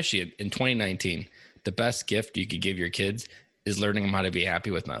best, especially in 2019, the best gift you could give your kids is learning them how to be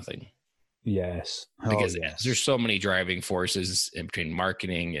happy with nothing. Yes. Because yes. there's so many driving forces in between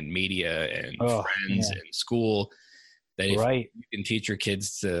marketing and media and friends and school that if you can teach your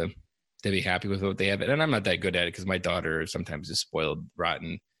kids to be happy with what they have. And I'm not that good at it because my daughter sometimes is spoiled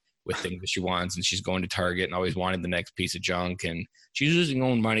rotten with things that she wants, and she's going to Target and always wanted the next piece of junk, and she's losing her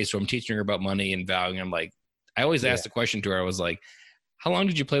own money. So I'm teaching her about money and value. I'm like, I always ask the question to her. I was like, how long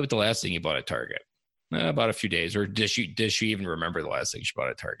did you play with the last thing you bought at Target? About a few days. Or does she even remember the last thing she bought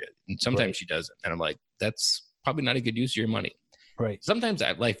at Target? And sometimes she doesn't. And I'm like, that's probably not a good use of your money. Right. Sometimes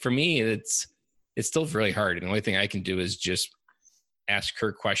for me, it's still really hard. And the only thing I can do is just ask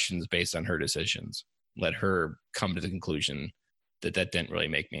her questions based on her decisions. Let her come to the conclusion that didn't really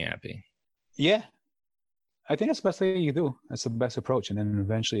make me happy. Yeah. I think that's the best thing you do. That's the best approach. And then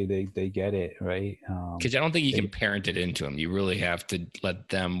eventually they get it, right? Because I don't think you can parent it into them. You really have to let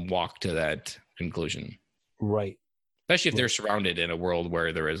them walk to that conclusion. Right. Especially if they're surrounded in a world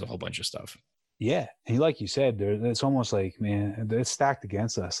where there is a whole bunch of stuff. Yeah. And like you said, it's almost like, man, it's stacked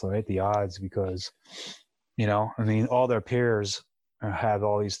against us, right? The odds, because, I mean, all their peers have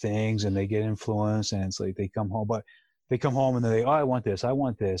all these things and they get influenced, and it's like they come home and they're like, oh, I want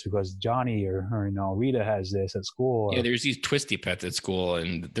this because Johnny or Rita has this at school. Yeah, there's these twisty pets at school,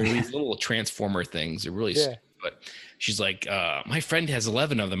 and they're these little transformer things. They're really stupid. But she's like, my friend has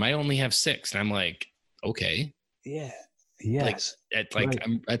 11 of them. I only have 6. And I'm like, okay. Yeah. Yes.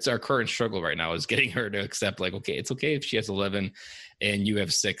 That's our current struggle right now, is getting her to accept, like, okay, it's okay if she has 11 and you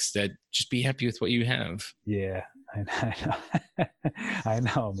have 6, that just be happy with what you have. Yeah. I know. I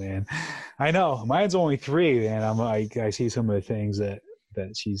know, man. I know. Mine's only 3, and I'm like, I see some of the things that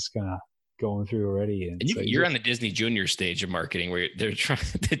she's kind of going through already. And you're on the Disney Junior stage of marketing, where they're trying.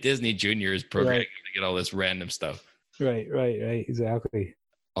 The Disney Junior is programming to get all this random stuff. Right. Exactly.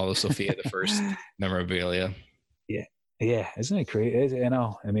 All the Sophia the First memorabilia. Yeah. Isn't it crazy? I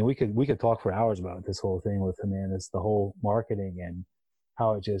know. I mean, we could talk for hours about this whole thing with him, man. It's the whole marketing and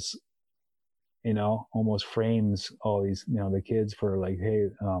how it just, almost frames all these, the kids for like, hey,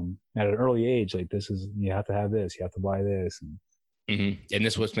 at an early age, like, this is, you have to have this, you have to buy this. And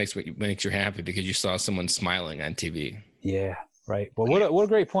this what makes you happy, because you saw someone smiling on TV. Yeah. Right. But what a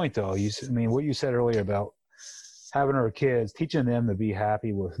great point though. What you said earlier about having our kids, teaching them to be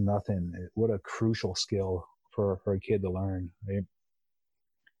happy with nothing. What a crucial skill for a kid to learn. Right?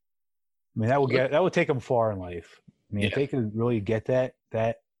 I mean, that would take them far in life. I mean, if they could really get that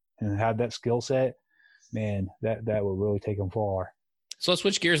and have that skill set, man, that will really take them far. So let's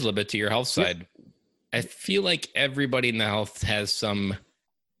switch gears a little bit to your health side. I feel like everybody in the health has some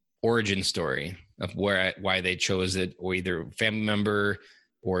origin story of why they chose it, or either a family member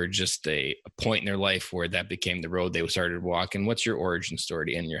or just a point in their life where that became the road they started walking. What's your origin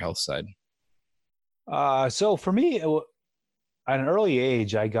story in your health side? So for me, at an early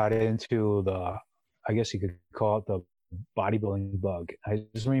age, I got into I guess you could call it the bodybuilding bug. I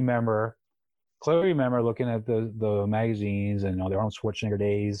just clearly remember looking at the magazines and their own Schwarzenegger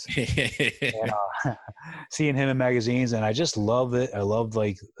days, and, seeing him in magazines, and I just loved it. I loved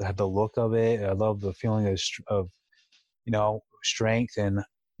like the look of it. I loved the feeling of strength and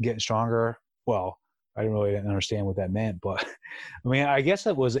getting stronger. Well, I didn't really understand what that meant, but I mean, I guess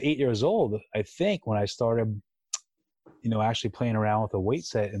I was 8 years old, I think, when I started, actually playing around with a weight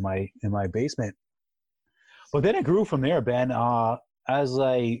set in my basement. But then it grew from there, Ben. As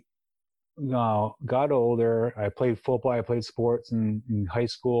I got older, I played football, I played sports in high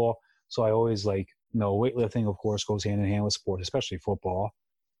school. So I always weightlifting, of course, goes hand in hand with sports, especially football.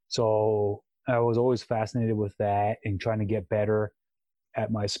 So I was always fascinated with that and trying to get better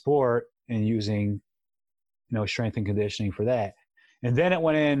at my sport and using, strength and conditioning for that. And then it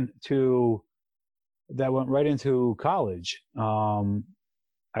went right into college.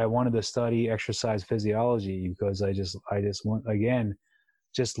 I wanted to study exercise physiology because I just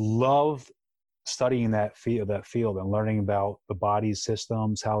loved studying that field and learning about the body's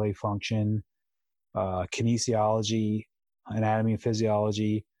systems, how they function, kinesiology, anatomy and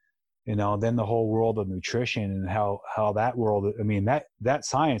physiology, then the whole world of nutrition and how that world, I mean, that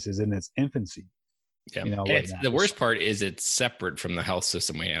science is in its infancy. Yeah. The worst part is it's separate from the health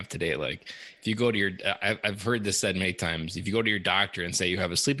system we have today. Like if you go to I've heard this said many times, if you go to your doctor and say you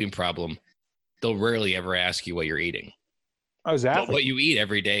have a sleeping problem, they'll rarely ever ask you what you're eating. Exactly. But what you eat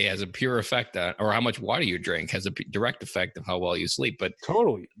every day has a pure effect on, or how much water you drink has a direct effect of how well you sleep. But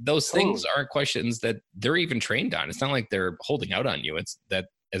totally, those things aren't questions that they're even trained on. It's not like they're holding out on you. It's that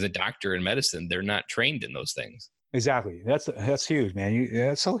as a doctor in medicine, they're not trained in those things. Exactly. That's huge, man.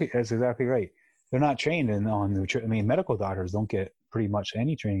 That's exactly right. They're not trained on nutrition. I mean, medical doctors don't get pretty much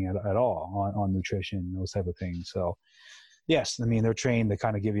any training at all on nutrition and those type of things. So yes, I mean they're trained to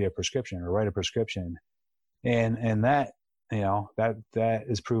kind of give you a prescription or write a prescription, and that that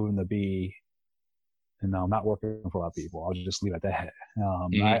is proven to be not working for a lot of people. I'll just leave it at that.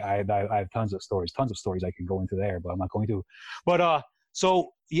 Mhm. I have tons of stories I can go into there, but I'm not going to. But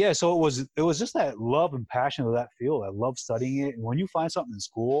so yeah, so it was just that love and passion of that field. I love studying it, and when you find something in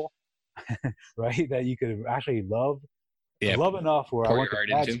school, right, that you could actually Yeah. love enough where I Pour went your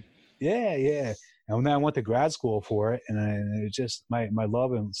to heart into. yeah, yeah. And then I went to grad school for it, and it just my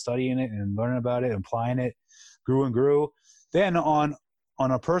love and studying it and learning about it and applying it grew and grew. Then on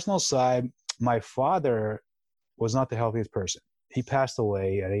a personal side, my father was not the healthiest person. He passed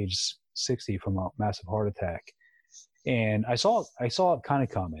away at age 60 from a massive heart attack, and I saw it kind of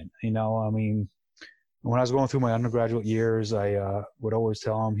coming. I mean, when I was going through my undergraduate years, I would always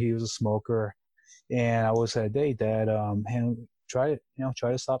tell him he was a smoker, and I always said, "Hey, Dad, try it.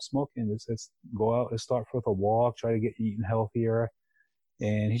 Try to stop smoking. Let's go out and start with a walk. Try to get eating healthier."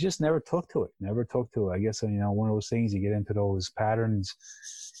 And he just never took to it. Never took to it. I guess one of those things you get into those patterns,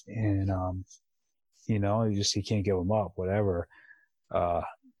 and you can't give them up. Whatever. Uh,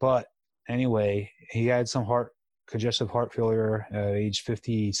 but anyway, he had some congestive heart failure at age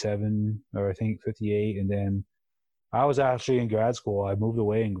 57 or I think 58, and then I was actually in grad school. I moved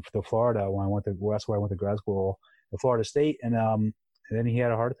away to Florida when that's where I went to grad school at Florida State. And then he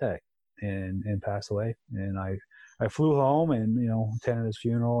had a heart attack and passed away. And I flew home and, attended his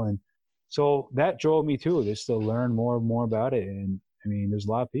funeral. And so that drove me too, just to learn more and more about it. And I mean, there's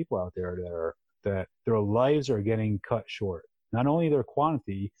a lot of people out there that their lives are getting cut short. Not only their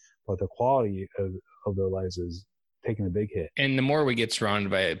quantity, but the quality of their lives is taking a big hit. And the more we get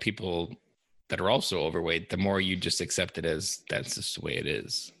surrounded by people that are also overweight, the more you just accept it as that's just the way it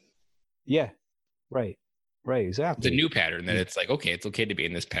is. Yeah, right. Right, exactly. It's a new pattern that it's like, okay, it's okay to be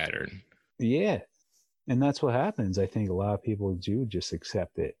in this pattern. Yeah. And that's what happens. I think a lot of people do just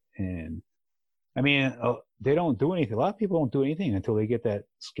accept it. And I mean, they don't do anything. A lot of people don't do anything until they get that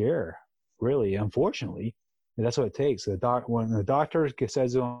scare, really, unfortunately. And that's what it takes. When the doctor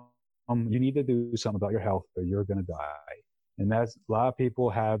says, you need to do something about your health or you're going to die. And that's a lot of people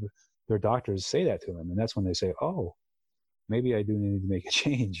have their doctors say that to them. And that's when they say, oh, maybe I do need to make a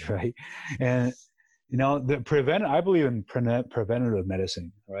change, right? And I believe in preventative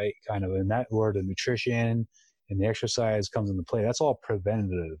medicine, right? Kind of in that word, the nutrition and the exercise comes into play. That's all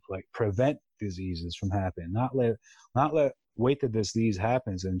preventative, like prevent diseases from happening, not let wait till disease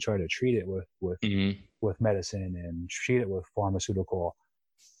happens and try to treat it with medicine and treat it with pharmaceutical.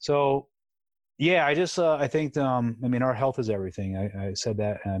 So yeah, I think, I mean, our health is everything. I said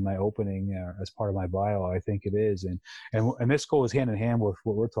that in my opening as part of my bio. I think it is. And this goes hand in hand with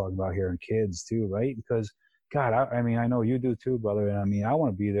what we're talking about here in kids too, right? Because God, I mean, I know you do too, brother. And I mean, I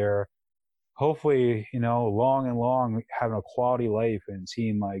want to be there, hopefully, long and long, having a quality life and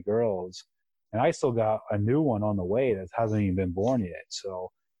seeing my girls. And I still got a new one on the way that hasn't even been born yet.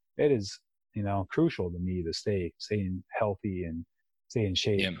 So it is, crucial to me to staying healthy and stay in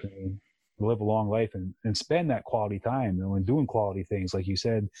shape. Yeah. I mean, live a long life and spend that quality time and doing quality things, like you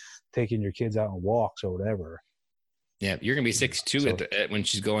said, taking your kids out on walks or whatever. Yeah, you're gonna be 6'2" when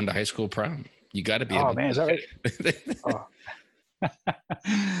she's going to high school prom. You got to be. Oh man, is that right? Oh.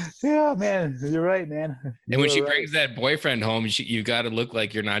 Yeah, man, you're right, man. And when she brings that boyfriend home, you got to look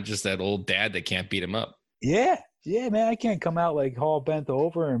like you're not just that old dad that can't beat him up. Yeah, man, I can't come out like all bent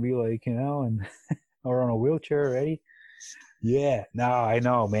over and be like, and or on a wheelchair already. Yeah, no, I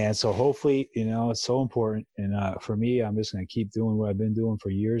know, man. So hopefully, it's so important. And for me, I'm just going to keep doing what I've been doing for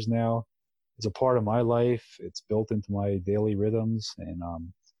years now. It's a part of my life. It's built into my daily rhythms. And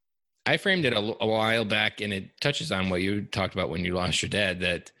I framed it a while back, and it touches on what you talked about when you lost your dad,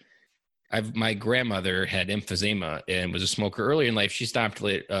 that my grandmother had emphysema and was a smoker early in life. She stopped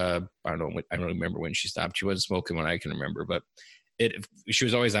late. I don't remember when she stopped. She wasn't smoking when I can remember, but she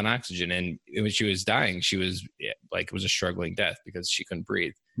was always on oxygen, and when she was dying, she was like, it was a struggling death because she couldn't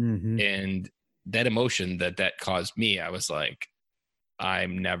breathe. Mm-hmm. And that emotion that caused me, I was like,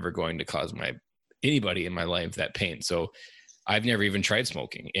 I'm never going to cause anybody in my life that pain. So I've never even tried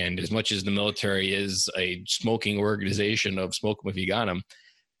smoking. And as much as the military is a smoking organization of smoke 'em if you got them,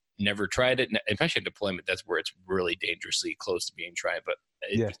 never tried it. Especially in deployment, that's where it's really dangerously close to being tried. But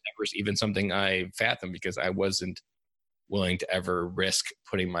it was never even something I fathomed because I wasn't willing to ever risk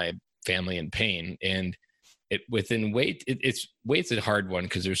putting my family in pain. And weight's a hard one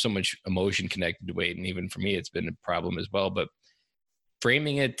because there's so much emotion connected to weight. And even for me, it's been a problem as well. But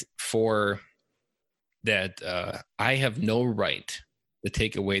framing it for that I have no right to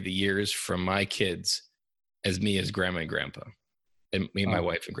take away the years from my kids as me as grandma and grandpa, and me and my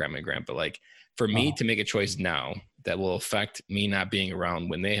wife and grandma and grandpa. Like for me to make a choice now that will affect me not being around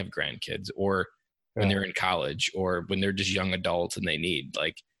when they have grandkids or when they're in college or when they're just young adults and they need,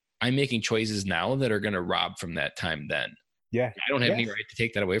 like, I'm making choices now that are going to rob from that time then. Yeah. I don't have any right to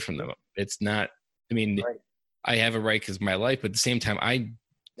take that away from them. It's not, I mean, I have a right because of my life, but at the same time, I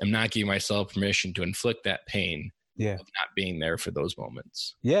am not giving myself permission to inflict that pain of not being there for those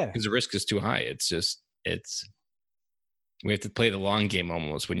moments. Yeah. Because the risk is too high. We have to play the long game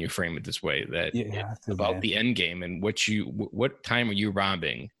almost when you frame it this way, that it's about the end game and what time are you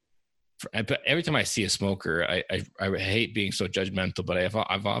robbing? But every time I see a smoker, I hate being so judgmental, but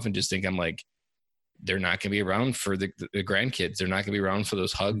I've often just think, I'm like, they're not going to be around for the grandkids. They're not going to be around for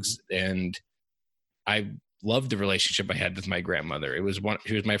those hugs. And I loved the relationship I had with my grandmother.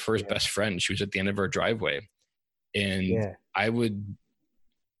 She was my first best friend. She was at the end of our driveway, and I wouldn't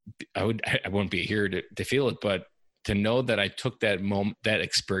be here to feel it, but to know that I took that moment, that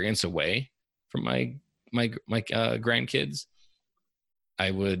experience away from my grandkids,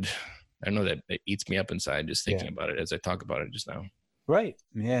 I don't know, that it eats me up inside just thinking about it as I talk about it just now. Right.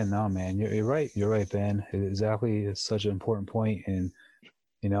 Yeah, no, man, you're right. You're right, Ben. Exactly. It's such an important point. And,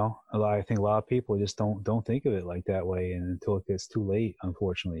 I think a lot of people just don't think of it like that way. And until it gets too late,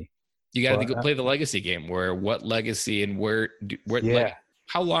 unfortunately. You got to play the legacy game, where what legacy and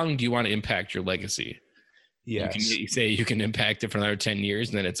how long do you want to impact your legacy? Yes. You say you can impact it for another 10 years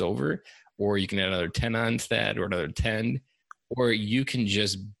and then it's over, or you can add another 10 on to that, or another 10, or you can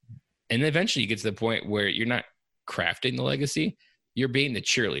just, and eventually you get to the point where you're not crafting the legacy, you're being the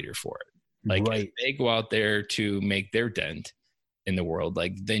cheerleader for it. Like if they go out there to make their dent in the world,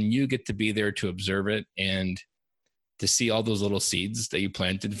 like then you get to be there to observe it and to see all those little seeds that you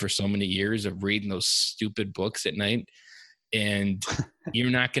planted for so many years of reading those stupid books at night. And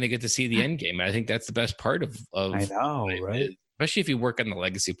you're not going to get to see the end game. I think that's the best part of I know, right? Especially if you work on the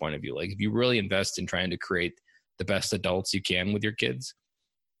legacy point of view. Like if you really invest in trying to create the best adults you can with your kids,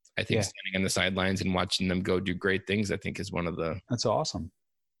 I think standing on the sidelines and watching them go do great things, I think is one of that's awesome.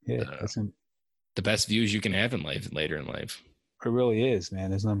 Yeah. The best views you can have in life later in life. It really is, man.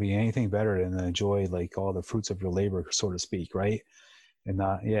 There's not be anything better than to enjoy like all the fruits of your labor, so to speak. Right. And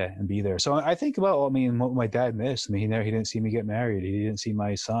and be there. So I think about, what my dad missed. He didn't see me get married. He didn't see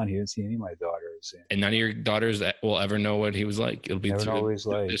my son. He didn't see any of my daughters. And none of your daughters will ever know what he was like. It'll be just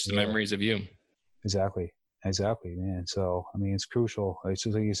the memories of you. Exactly, man. So, it's crucial. It's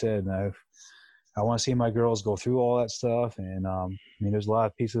just like you said, I want to see my girls go through all that stuff. And, there's a lot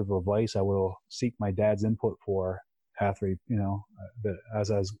of pieces of advice I will seek my dad's input for after he, but as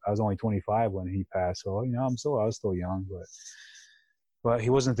I was only 25 when he passed. So, I was still young, but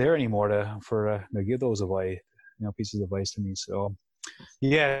he wasn't there anymore to give those advice, pieces of advice to me. So,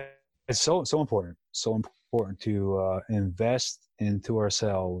 it's so important to invest into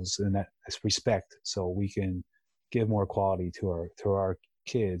ourselves and that respect, so we can give more quality to our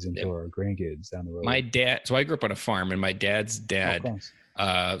kids and to our grandkids down the road. So I grew up on a farm, and my dad's dad.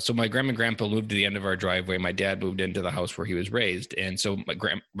 So my grandma and grandpa moved to the end of our driveway. My dad moved into the house where he was raised, and so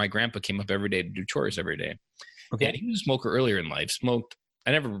my grandpa came up every day to do chores every day. Okay. And he was a smoker earlier in life. Smoked.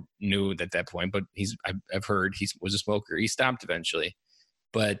 I never knew at that point, but I've heard he was a smoker. He stopped eventually.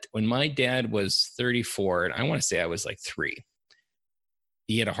 But when my dad was 34, and I want to say I was like 3,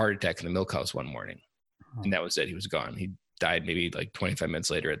 he had a heart attack in the milk house one morning. And that was it. He was gone. He died maybe like 25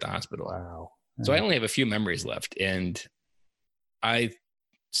 minutes later at the hospital. Wow. So I only have a few memories left. And I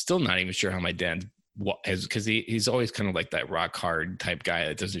still not even sure how my dad has, because he's always kind of like that rock hard type guy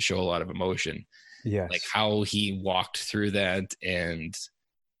that doesn't show a lot of emotion. Yes. Like how he walked through that. And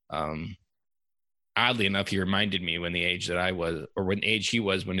oddly enough, he reminded me when the age that I was, or when age he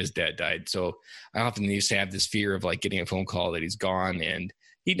was when his dad died. So I often used to have this fear of like getting a phone call that he's gone, and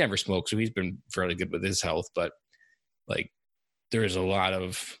he'd never smoked. So he's been fairly good with his health, but like there's a lot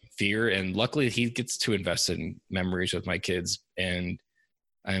of fear, and luckily he gets to invest in memories with my kids, and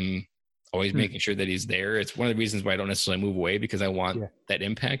I'm always making sure that he's there. It's one of the reasons why I don't necessarily move away, because I want that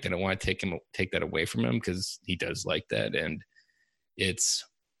impact. I don't want to take that away from him, because he does like that. And it's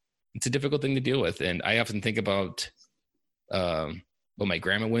a difficult thing to deal with. And I often think about what my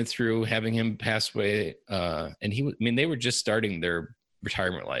grandma went through having him pass away. And they were just starting their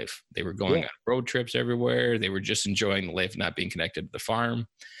retirement life. They were going on road trips everywhere. They were just enjoying the life, not being connected to the farm.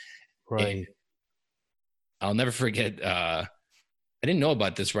 Right. And I'll never forget, I didn't know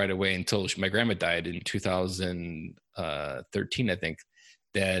about this right away until my grandma died in 2013, I think,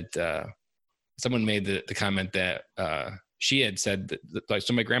 that someone made the comment that she had said that,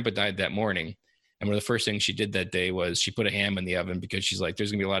 so my grandpa died that morning, And one of the first things she did that day was she put a ham in the oven because she's like,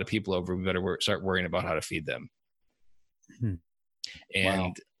 there's gonna be a lot of people over. We better start worrying about how to feed them.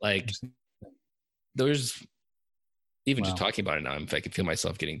 And like, there's even just talking about it now, if I can feel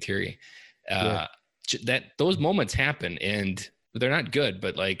myself getting teary, that those moments happen and they're not good,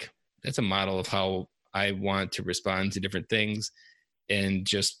 but like, that's a model of how I want to respond to different things and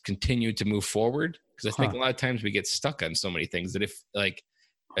just continue to move forward. Because I think a lot of times we get stuck on so many things that if like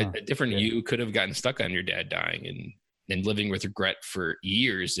a different you could have gotten stuck on your dad dying and living with regret for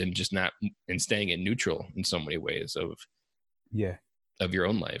years and just not and staying in neutral in so many ways of your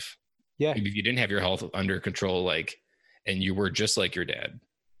own life. Yeah. Maybe if you didn't have your health under control, like, and you were just like your dad,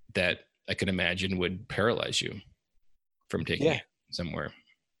 that I can imagine would paralyze you from taking it somewhere.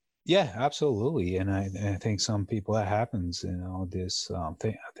 Yeah, absolutely. And I think some people that happens, this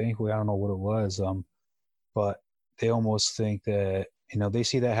thing, I think I don't know what it was, but they almost think that, they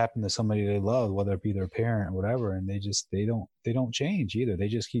see that happen to somebody they love, whether it be their parent or whatever, and they don't change either. They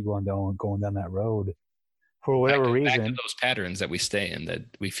just keep going down that road for whatever reason. Back to those patterns that we stay in, that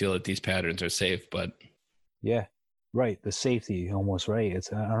we feel that these patterns are safe, but right, the safety almost, right?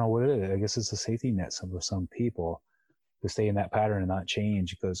 It's, I don't know what it is. I guess it's a safety net for some people to stay in that pattern and not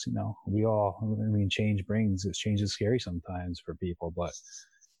change, because change is scary sometimes for people, but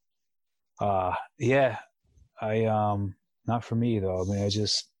not for me though. I mean,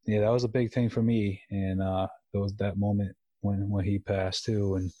 that was a big thing for me, and there was that moment when he passed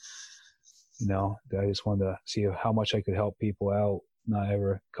too, and I just wanted to see how much I could help people out, not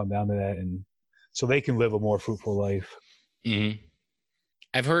ever come down to that, and so they can live a more fruitful life. Mm-hmm.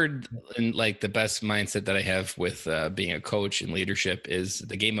 I've heard, and like the best mindset that I have with being a coach and leadership is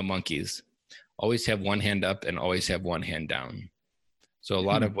the game of monkeys. Always have one hand up and always have one hand down. So a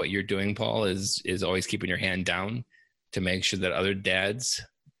lot of what you're doing, Paul, is always keeping your hand down to make sure that other dads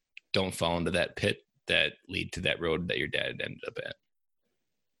don't fall into that pit that lead to that road that your dad ended up at.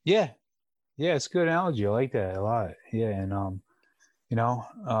 Yeah, it's a good analogy. I like that a lot. Yeah, and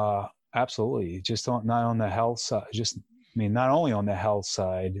absolutely. Just not on the health side. Not only on the health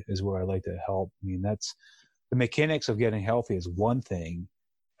side is where I like to help. I mean, that's the mechanics of getting healthy is one thing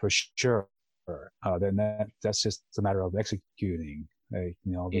for sure. Then that's just a matter of executing, the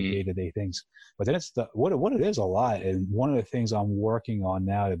day-to-day things. But then it's what it is a lot. And one of the things I'm working on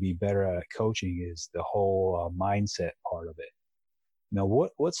now to be better at coaching is the whole mindset part of it.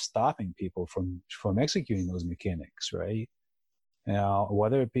 What's stopping people from executing those mechanics, right?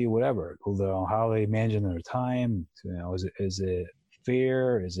 Whether it be whatever, how they managing their time, is it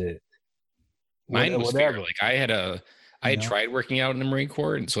fear? Is it mine was whatever? Fear. Like I had tried working out in the Marine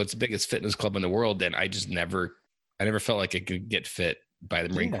Corps, and so it's the biggest fitness club in the world, and I never felt like I could get fit by the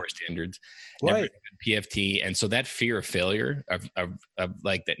Marine Corps standards. Never PFT, and so that fear of failure, of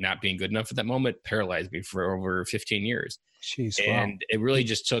like that not being good enough at that moment, paralyzed me for over 15 years. Jeez, and it really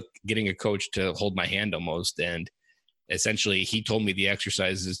just took getting a coach to hold my hand almost, and essentially he told me the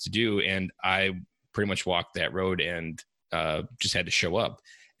exercises to do, and I pretty much walked that road and just had to show up.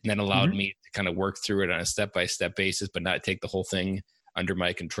 And that allowed me to kind of work through it on a step-by-step basis, but not take the whole thing under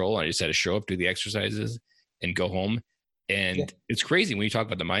my control. I just had to show up, do the exercises, and go home. And it's crazy when you talk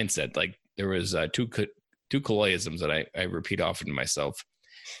about the mindset. Like there was two colloisms that I repeat often to myself.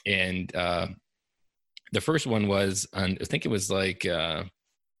 And the first one was I think it was like the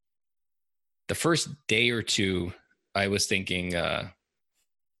first day or two, I was thinking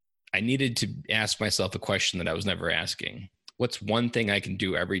I needed to ask myself a question that I was never asking. What's one thing I can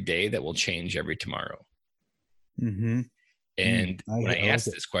do every day that will change every tomorrow? Mm-hmm. And when I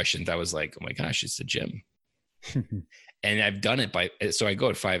asked this question, I was like, oh my gosh, it's the gym. And I've done it so I go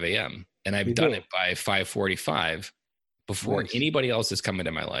at 5 a.m. and I've done it by 5:45 before anybody else has come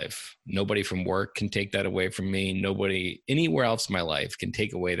into my life. Nobody from work can take that away from me. Nobody anywhere else in my life can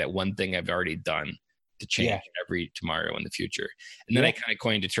take away that one thing I've already done to change every tomorrow in the future. And then I kind of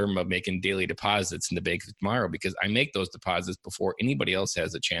coined a term of making daily deposits in the bank of tomorrow, because I make those deposits before anybody else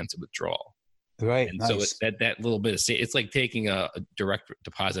has a chance of withdrawal. Right. And so it's that little bit of, it's like taking a direct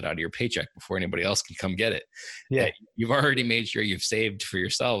deposit out of your paycheck before anybody else can come get it. Yeah. You've already made sure you've saved for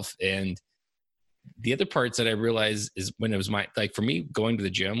yourself. And the other parts that I realized is when it was for me, going to the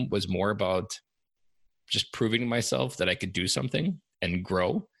gym was more about just proving to myself that I could do something and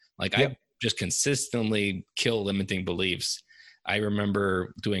grow. I just consistently kill limiting beliefs. I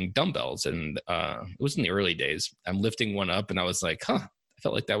remember doing dumbbells, and it was in the early days. I'm lifting one up and I was like, I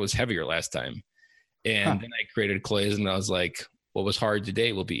felt like that was heavier last time. And then I created a quiz and I was like, what was hard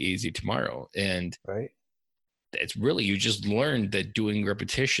today will be easy tomorrow. And it's really, you just learned that doing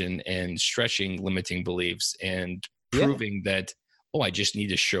repetition and stretching limiting beliefs and proving that oh, I just need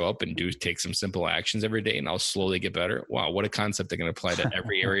to show up and take some simple actions every day and I'll slowly get better. Wow, what a concept I can apply to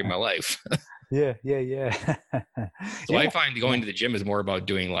every area of my life. Yeah. So I Yeah. find going to the gym is more about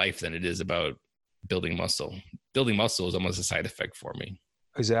doing life than it is about building muscle. Building muscle is almost a side effect for me.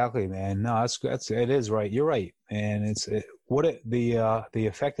 Exactly, man. No, that's it is right. You're right, and the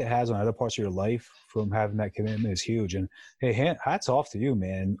effect it has on other parts of your life from having that commitment is huge. And hey, hats off to you,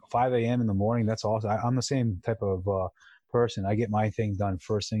 man. 5 a.m. in the morning, that's awesome. I'm the same type of person. I get my thing done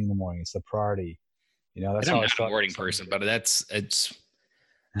first thing in the morning. It's the priority. That's And I'm how I not a start. morning person, but it's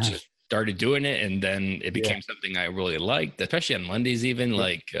just started doing it, and then it Yeah. became something I really liked, especially on Mondays. Even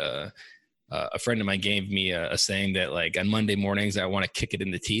like a friend of mine gave me a saying that like on Monday mornings I want to kick it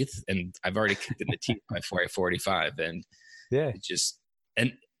in the teeth, and I've already kicked it in the teeth by 4:45, and Yeah. it just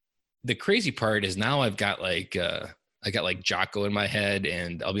and the crazy part is now I've got like I got like Jocko in my head,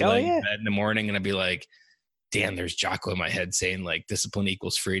 and I'll be laying in bed in the morning, and I'll be like, damn, there's Jocko in my head saying like discipline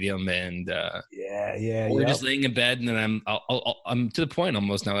equals freedom, and we're just laying in bed, and then I'm to the point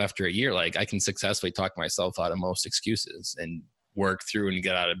almost now after a year, like I can successfully talk myself out of most excuses and work through and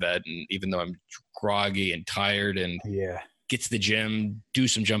get out of bed. And even though I'm groggy and tired, and get to the gym, do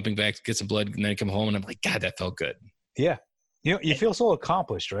some jumping jacks, get some blood, and then come home and I'm like, God, that felt good. Yeah. You feel so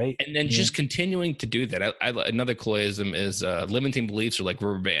accomplished, right? And then just continuing to do that. Another colloism is limiting beliefs are like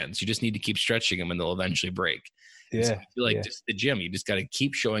rubber bands. You just need to keep stretching them and they'll eventually break. Yeah. So I feel like just the gym, you just got to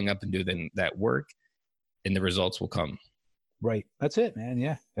keep showing up and do that work, and the results will come. Right. That's it, man.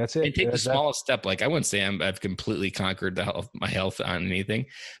 Yeah, that's it. And take the smallest step. Like I wouldn't say I've completely conquered my health on anything,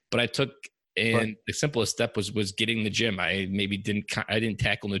 but I took, and the simplest step was getting the gym. I didn't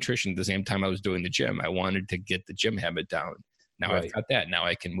tackle nutrition at the same time I was doing the gym. I wanted to get the gym habit down. Now I've got that. Now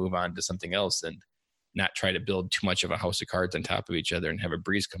I can move on to something else and not try to build too much of a house of cards on top of each other and have a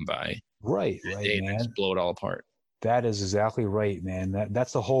breeze come by. Right, man. And just blow it all apart. That is exactly right, man.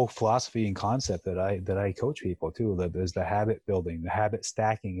 That's the whole philosophy and concept that I coach people too. That is the habit building, the habit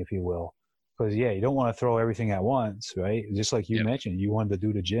stacking, if you will. Because you don't want to throw everything at once, right? Just like you mentioned, you wanted to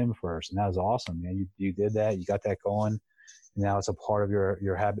do the gym first, and that was awesome, man. You did that, you got that going, and now it's a part of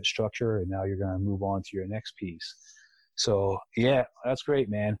your habit structure, and now you're going to move on to your next piece. So that's great,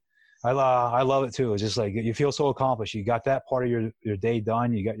 man. I love it too. It's just like you feel so accomplished. You got that part of your day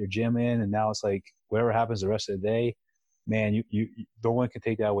done. You got your gym in, and now it's like whatever happens the rest of the day, man, you no one can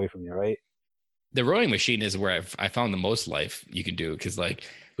take that away from you, right? The rowing machine is where I found the most life you can do, because like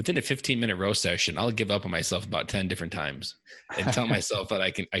within a 15-minute row session, I'll give up on myself about 10 different times and tell myself that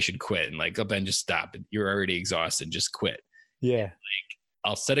I should quit, and like, oh Ben, just stop. You're already exhausted. Just quit. Yeah. Like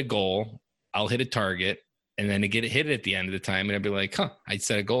I'll set a goal. I'll hit a target. And then to hit it at the end of the time, and I'd be like, I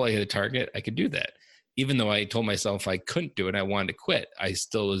set a goal, I hit a target, I could do that. Even though I told myself I couldn't do it, I wanted to quit, I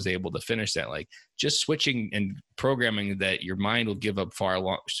still was able to finish that. Like just switching and programming that your mind will give up far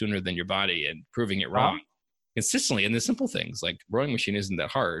sooner than your body, and proving it wrong consistently. And the simple things like rowing machine isn't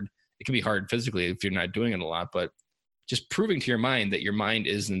that hard. It can be hard physically if you're not doing it a lot, but just proving to your mind that your mind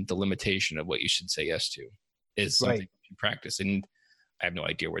isn't the limitation of what you should say yes to is something you can practice. And I have no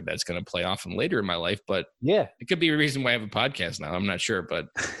idea where that's going to play off in later in my life, but it could be a reason why I have a podcast now. I'm not sure, but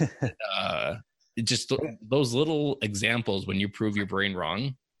just those little examples when you prove your brain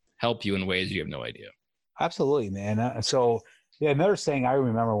wrong help you in ways you have no idea. Absolutely, man. So another saying I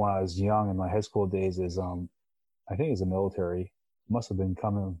remember when I was young in my high school days is, I think it's the military. Must have been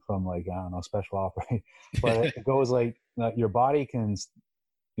coming from like, I don't know, special operation, but it goes like your body can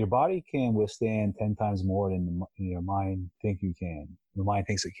withstand 10 times more than your mind think you can. The mind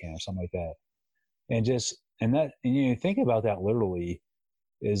thinks it can, or something like that. And you think about that literally,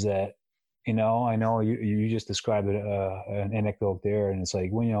 is that, I know you just described it, an anecdote there, and it's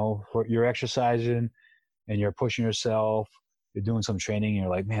like, when, you're exercising and you're pushing yourself, you're doing some training, and you're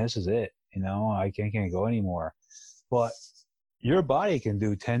like, man, this is it. I can't go anymore. But your body can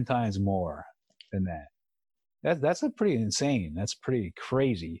do 10 times more than that. That's a pretty insane. That's pretty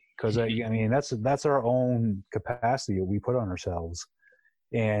crazy, because I mean that's our own capacity that we put on ourselves.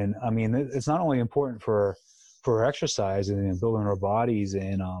 And I mean, it's not only important for exercise and building our bodies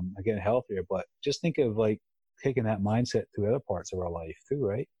and getting healthier, but just think of like taking that mindset to other parts of our life too,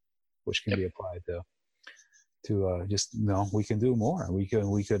 right? Which can be applied to just we can do more. We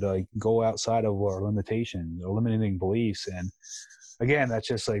could go outside of our limitations or limiting beliefs. And again, that's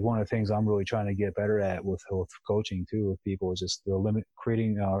just like one of the things I'm really trying to get better at with coaching too, with people, is just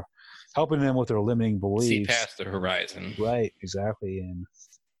helping them with their limiting beliefs. See past the horizon. Right, exactly. And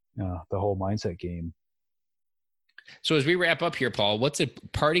the whole mindset game. So as we wrap up here, Paul, what's a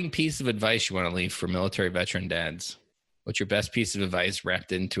parting piece of advice you want to leave for military veteran dads? What's your best piece of advice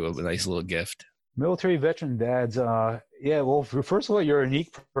wrapped into a nice little gift? Military veteran dads, yeah, well, first of all, you're a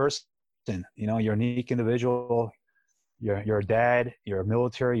unique person. You're a unique individual. You're a dad. You're a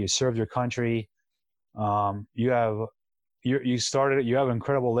military. You served your country. You have you started. You have an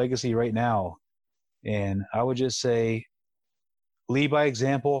incredible legacy right now, and I would just say, lead by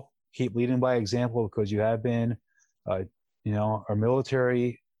example. Keep leading by example because you have been. Uh, our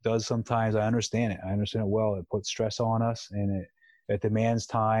military does sometimes. I understand it. I understand it well. It puts stress on us, and it demands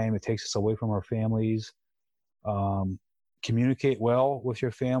time. It takes us away from our families. Communicate well with your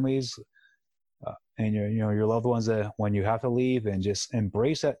families and your loved ones that when you have to leave, and just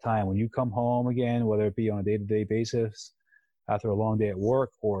embrace that time when you come home again, whether it be on a day-to-day basis after a long day at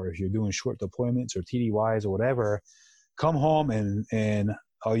work, or if you're doing short deployments or TDYs or whatever. Come home and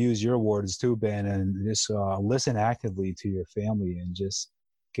I'll use your words too, Ben, and just listen actively to your family and just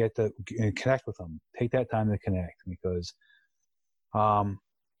and connect with them. Take that time to connect because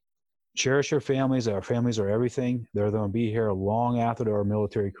cherish your families. Our families are everything. They're going to be here long after their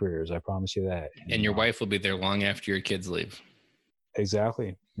military careers. I promise you that. And your wife will be there long after your kids leave.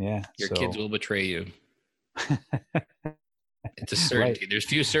 Exactly. Yeah. Your kids will betray you. It's a certainty. Right. There's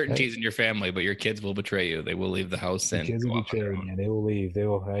few certainties in your family, but your kids will betray you. They will leave the house and kids will betray you. Yeah, they will leave. They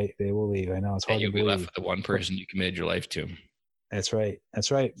will leave. I know it's hard to believe. You'll be left with the one person you committed your life to. That's right.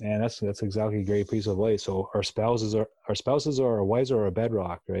 That's right, man. That's exactly a great piece of advice. So our spouses or our wives are a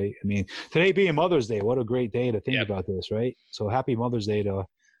bedrock, right? I mean, today being Mother's Day, what a great day to think about this, right? So happy Mother's Day to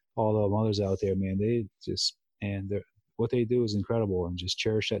all the mothers out there, man. They just what they do is incredible, and just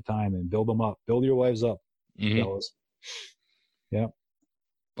cherish that time and build them up. Build your wives up, fellas. Yeah.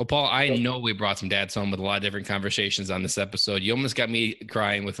 Well, Paul, I know we brought some dads home with a lot of different conversations on this episode. You almost got me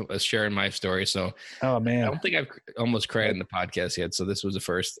crying with sharing my story. So, oh man, I don't think I've almost cried in the podcast yet. So this was the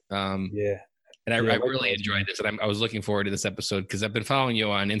first. Yeah. And I really enjoyed this, and I was looking forward to this episode because I've been following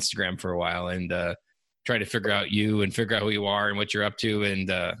you on Instagram for a while and trying to figure out you and figure out who you are and what you're up to. And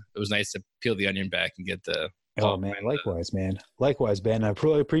it was nice to peel the onion back and get the. Oh man, likewise, man. Likewise, Ben. I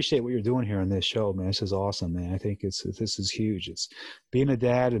really appreciate what you're doing here on this show, man. This is awesome, man. I think this is huge. It's being a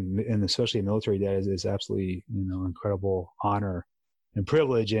dad and especially a military dad is absolutely incredible honor and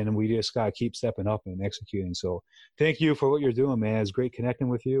privilege, and we just gotta keep stepping up and executing. So thank you for what you're doing, man. It's great connecting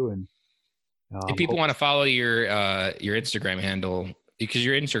with you. And if people want to follow your Instagram handle, because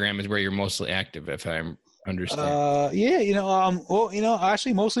your Instagram is where you're mostly active, if I'm understand.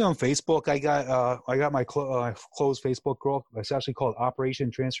 Actually mostly on Facebook. I got my closed Facebook group. It's actually called Operation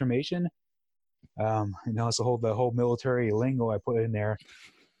Transformation. It's the whole military lingo I put in there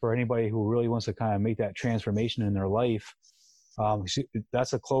for anybody who really wants to kind of make that transformation in their life.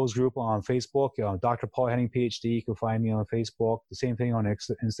 That's a closed group on Facebook. Dr. Paul Henning, PhD. You can find me on Facebook. The same thing on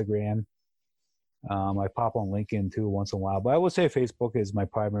Instagram. I pop on LinkedIn too once in a while, but I would say Facebook is my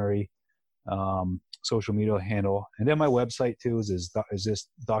primary social media handle, and then my website too is just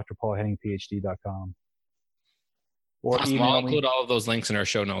drpaulhenningphd.com. Or awesome. I'll include all of those links in our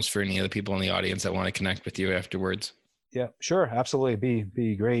show notes for any of the people in the audience that want to connect with you afterwards. Yeah, sure, absolutely,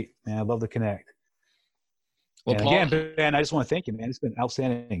 be great, man. I'd love to connect. Well, Paul, again, Ben, I just want to thank you, man. It's been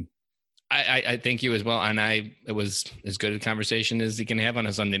outstanding. I thank you as well, and it was as good a conversation as you can have on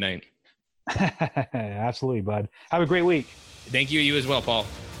a Sunday night. Absolutely, bud. Have a great week. Thank you. You as well, Paul.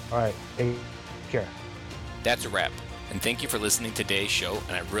 All right. Take care. That's a wrap. And thank you for listening to today's show,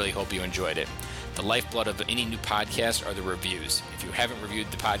 and I really hope you enjoyed it. The lifeblood of any new podcast are the reviews. If you haven't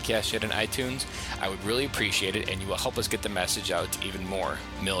reviewed the podcast yet on iTunes, I would really appreciate it, and you will help us get the message out to even more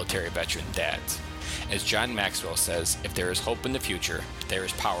military veteran dads. As John Maxwell says, if there is hope in the future, there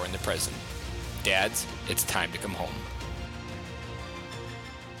is power in the present. Dads, it's time to come home.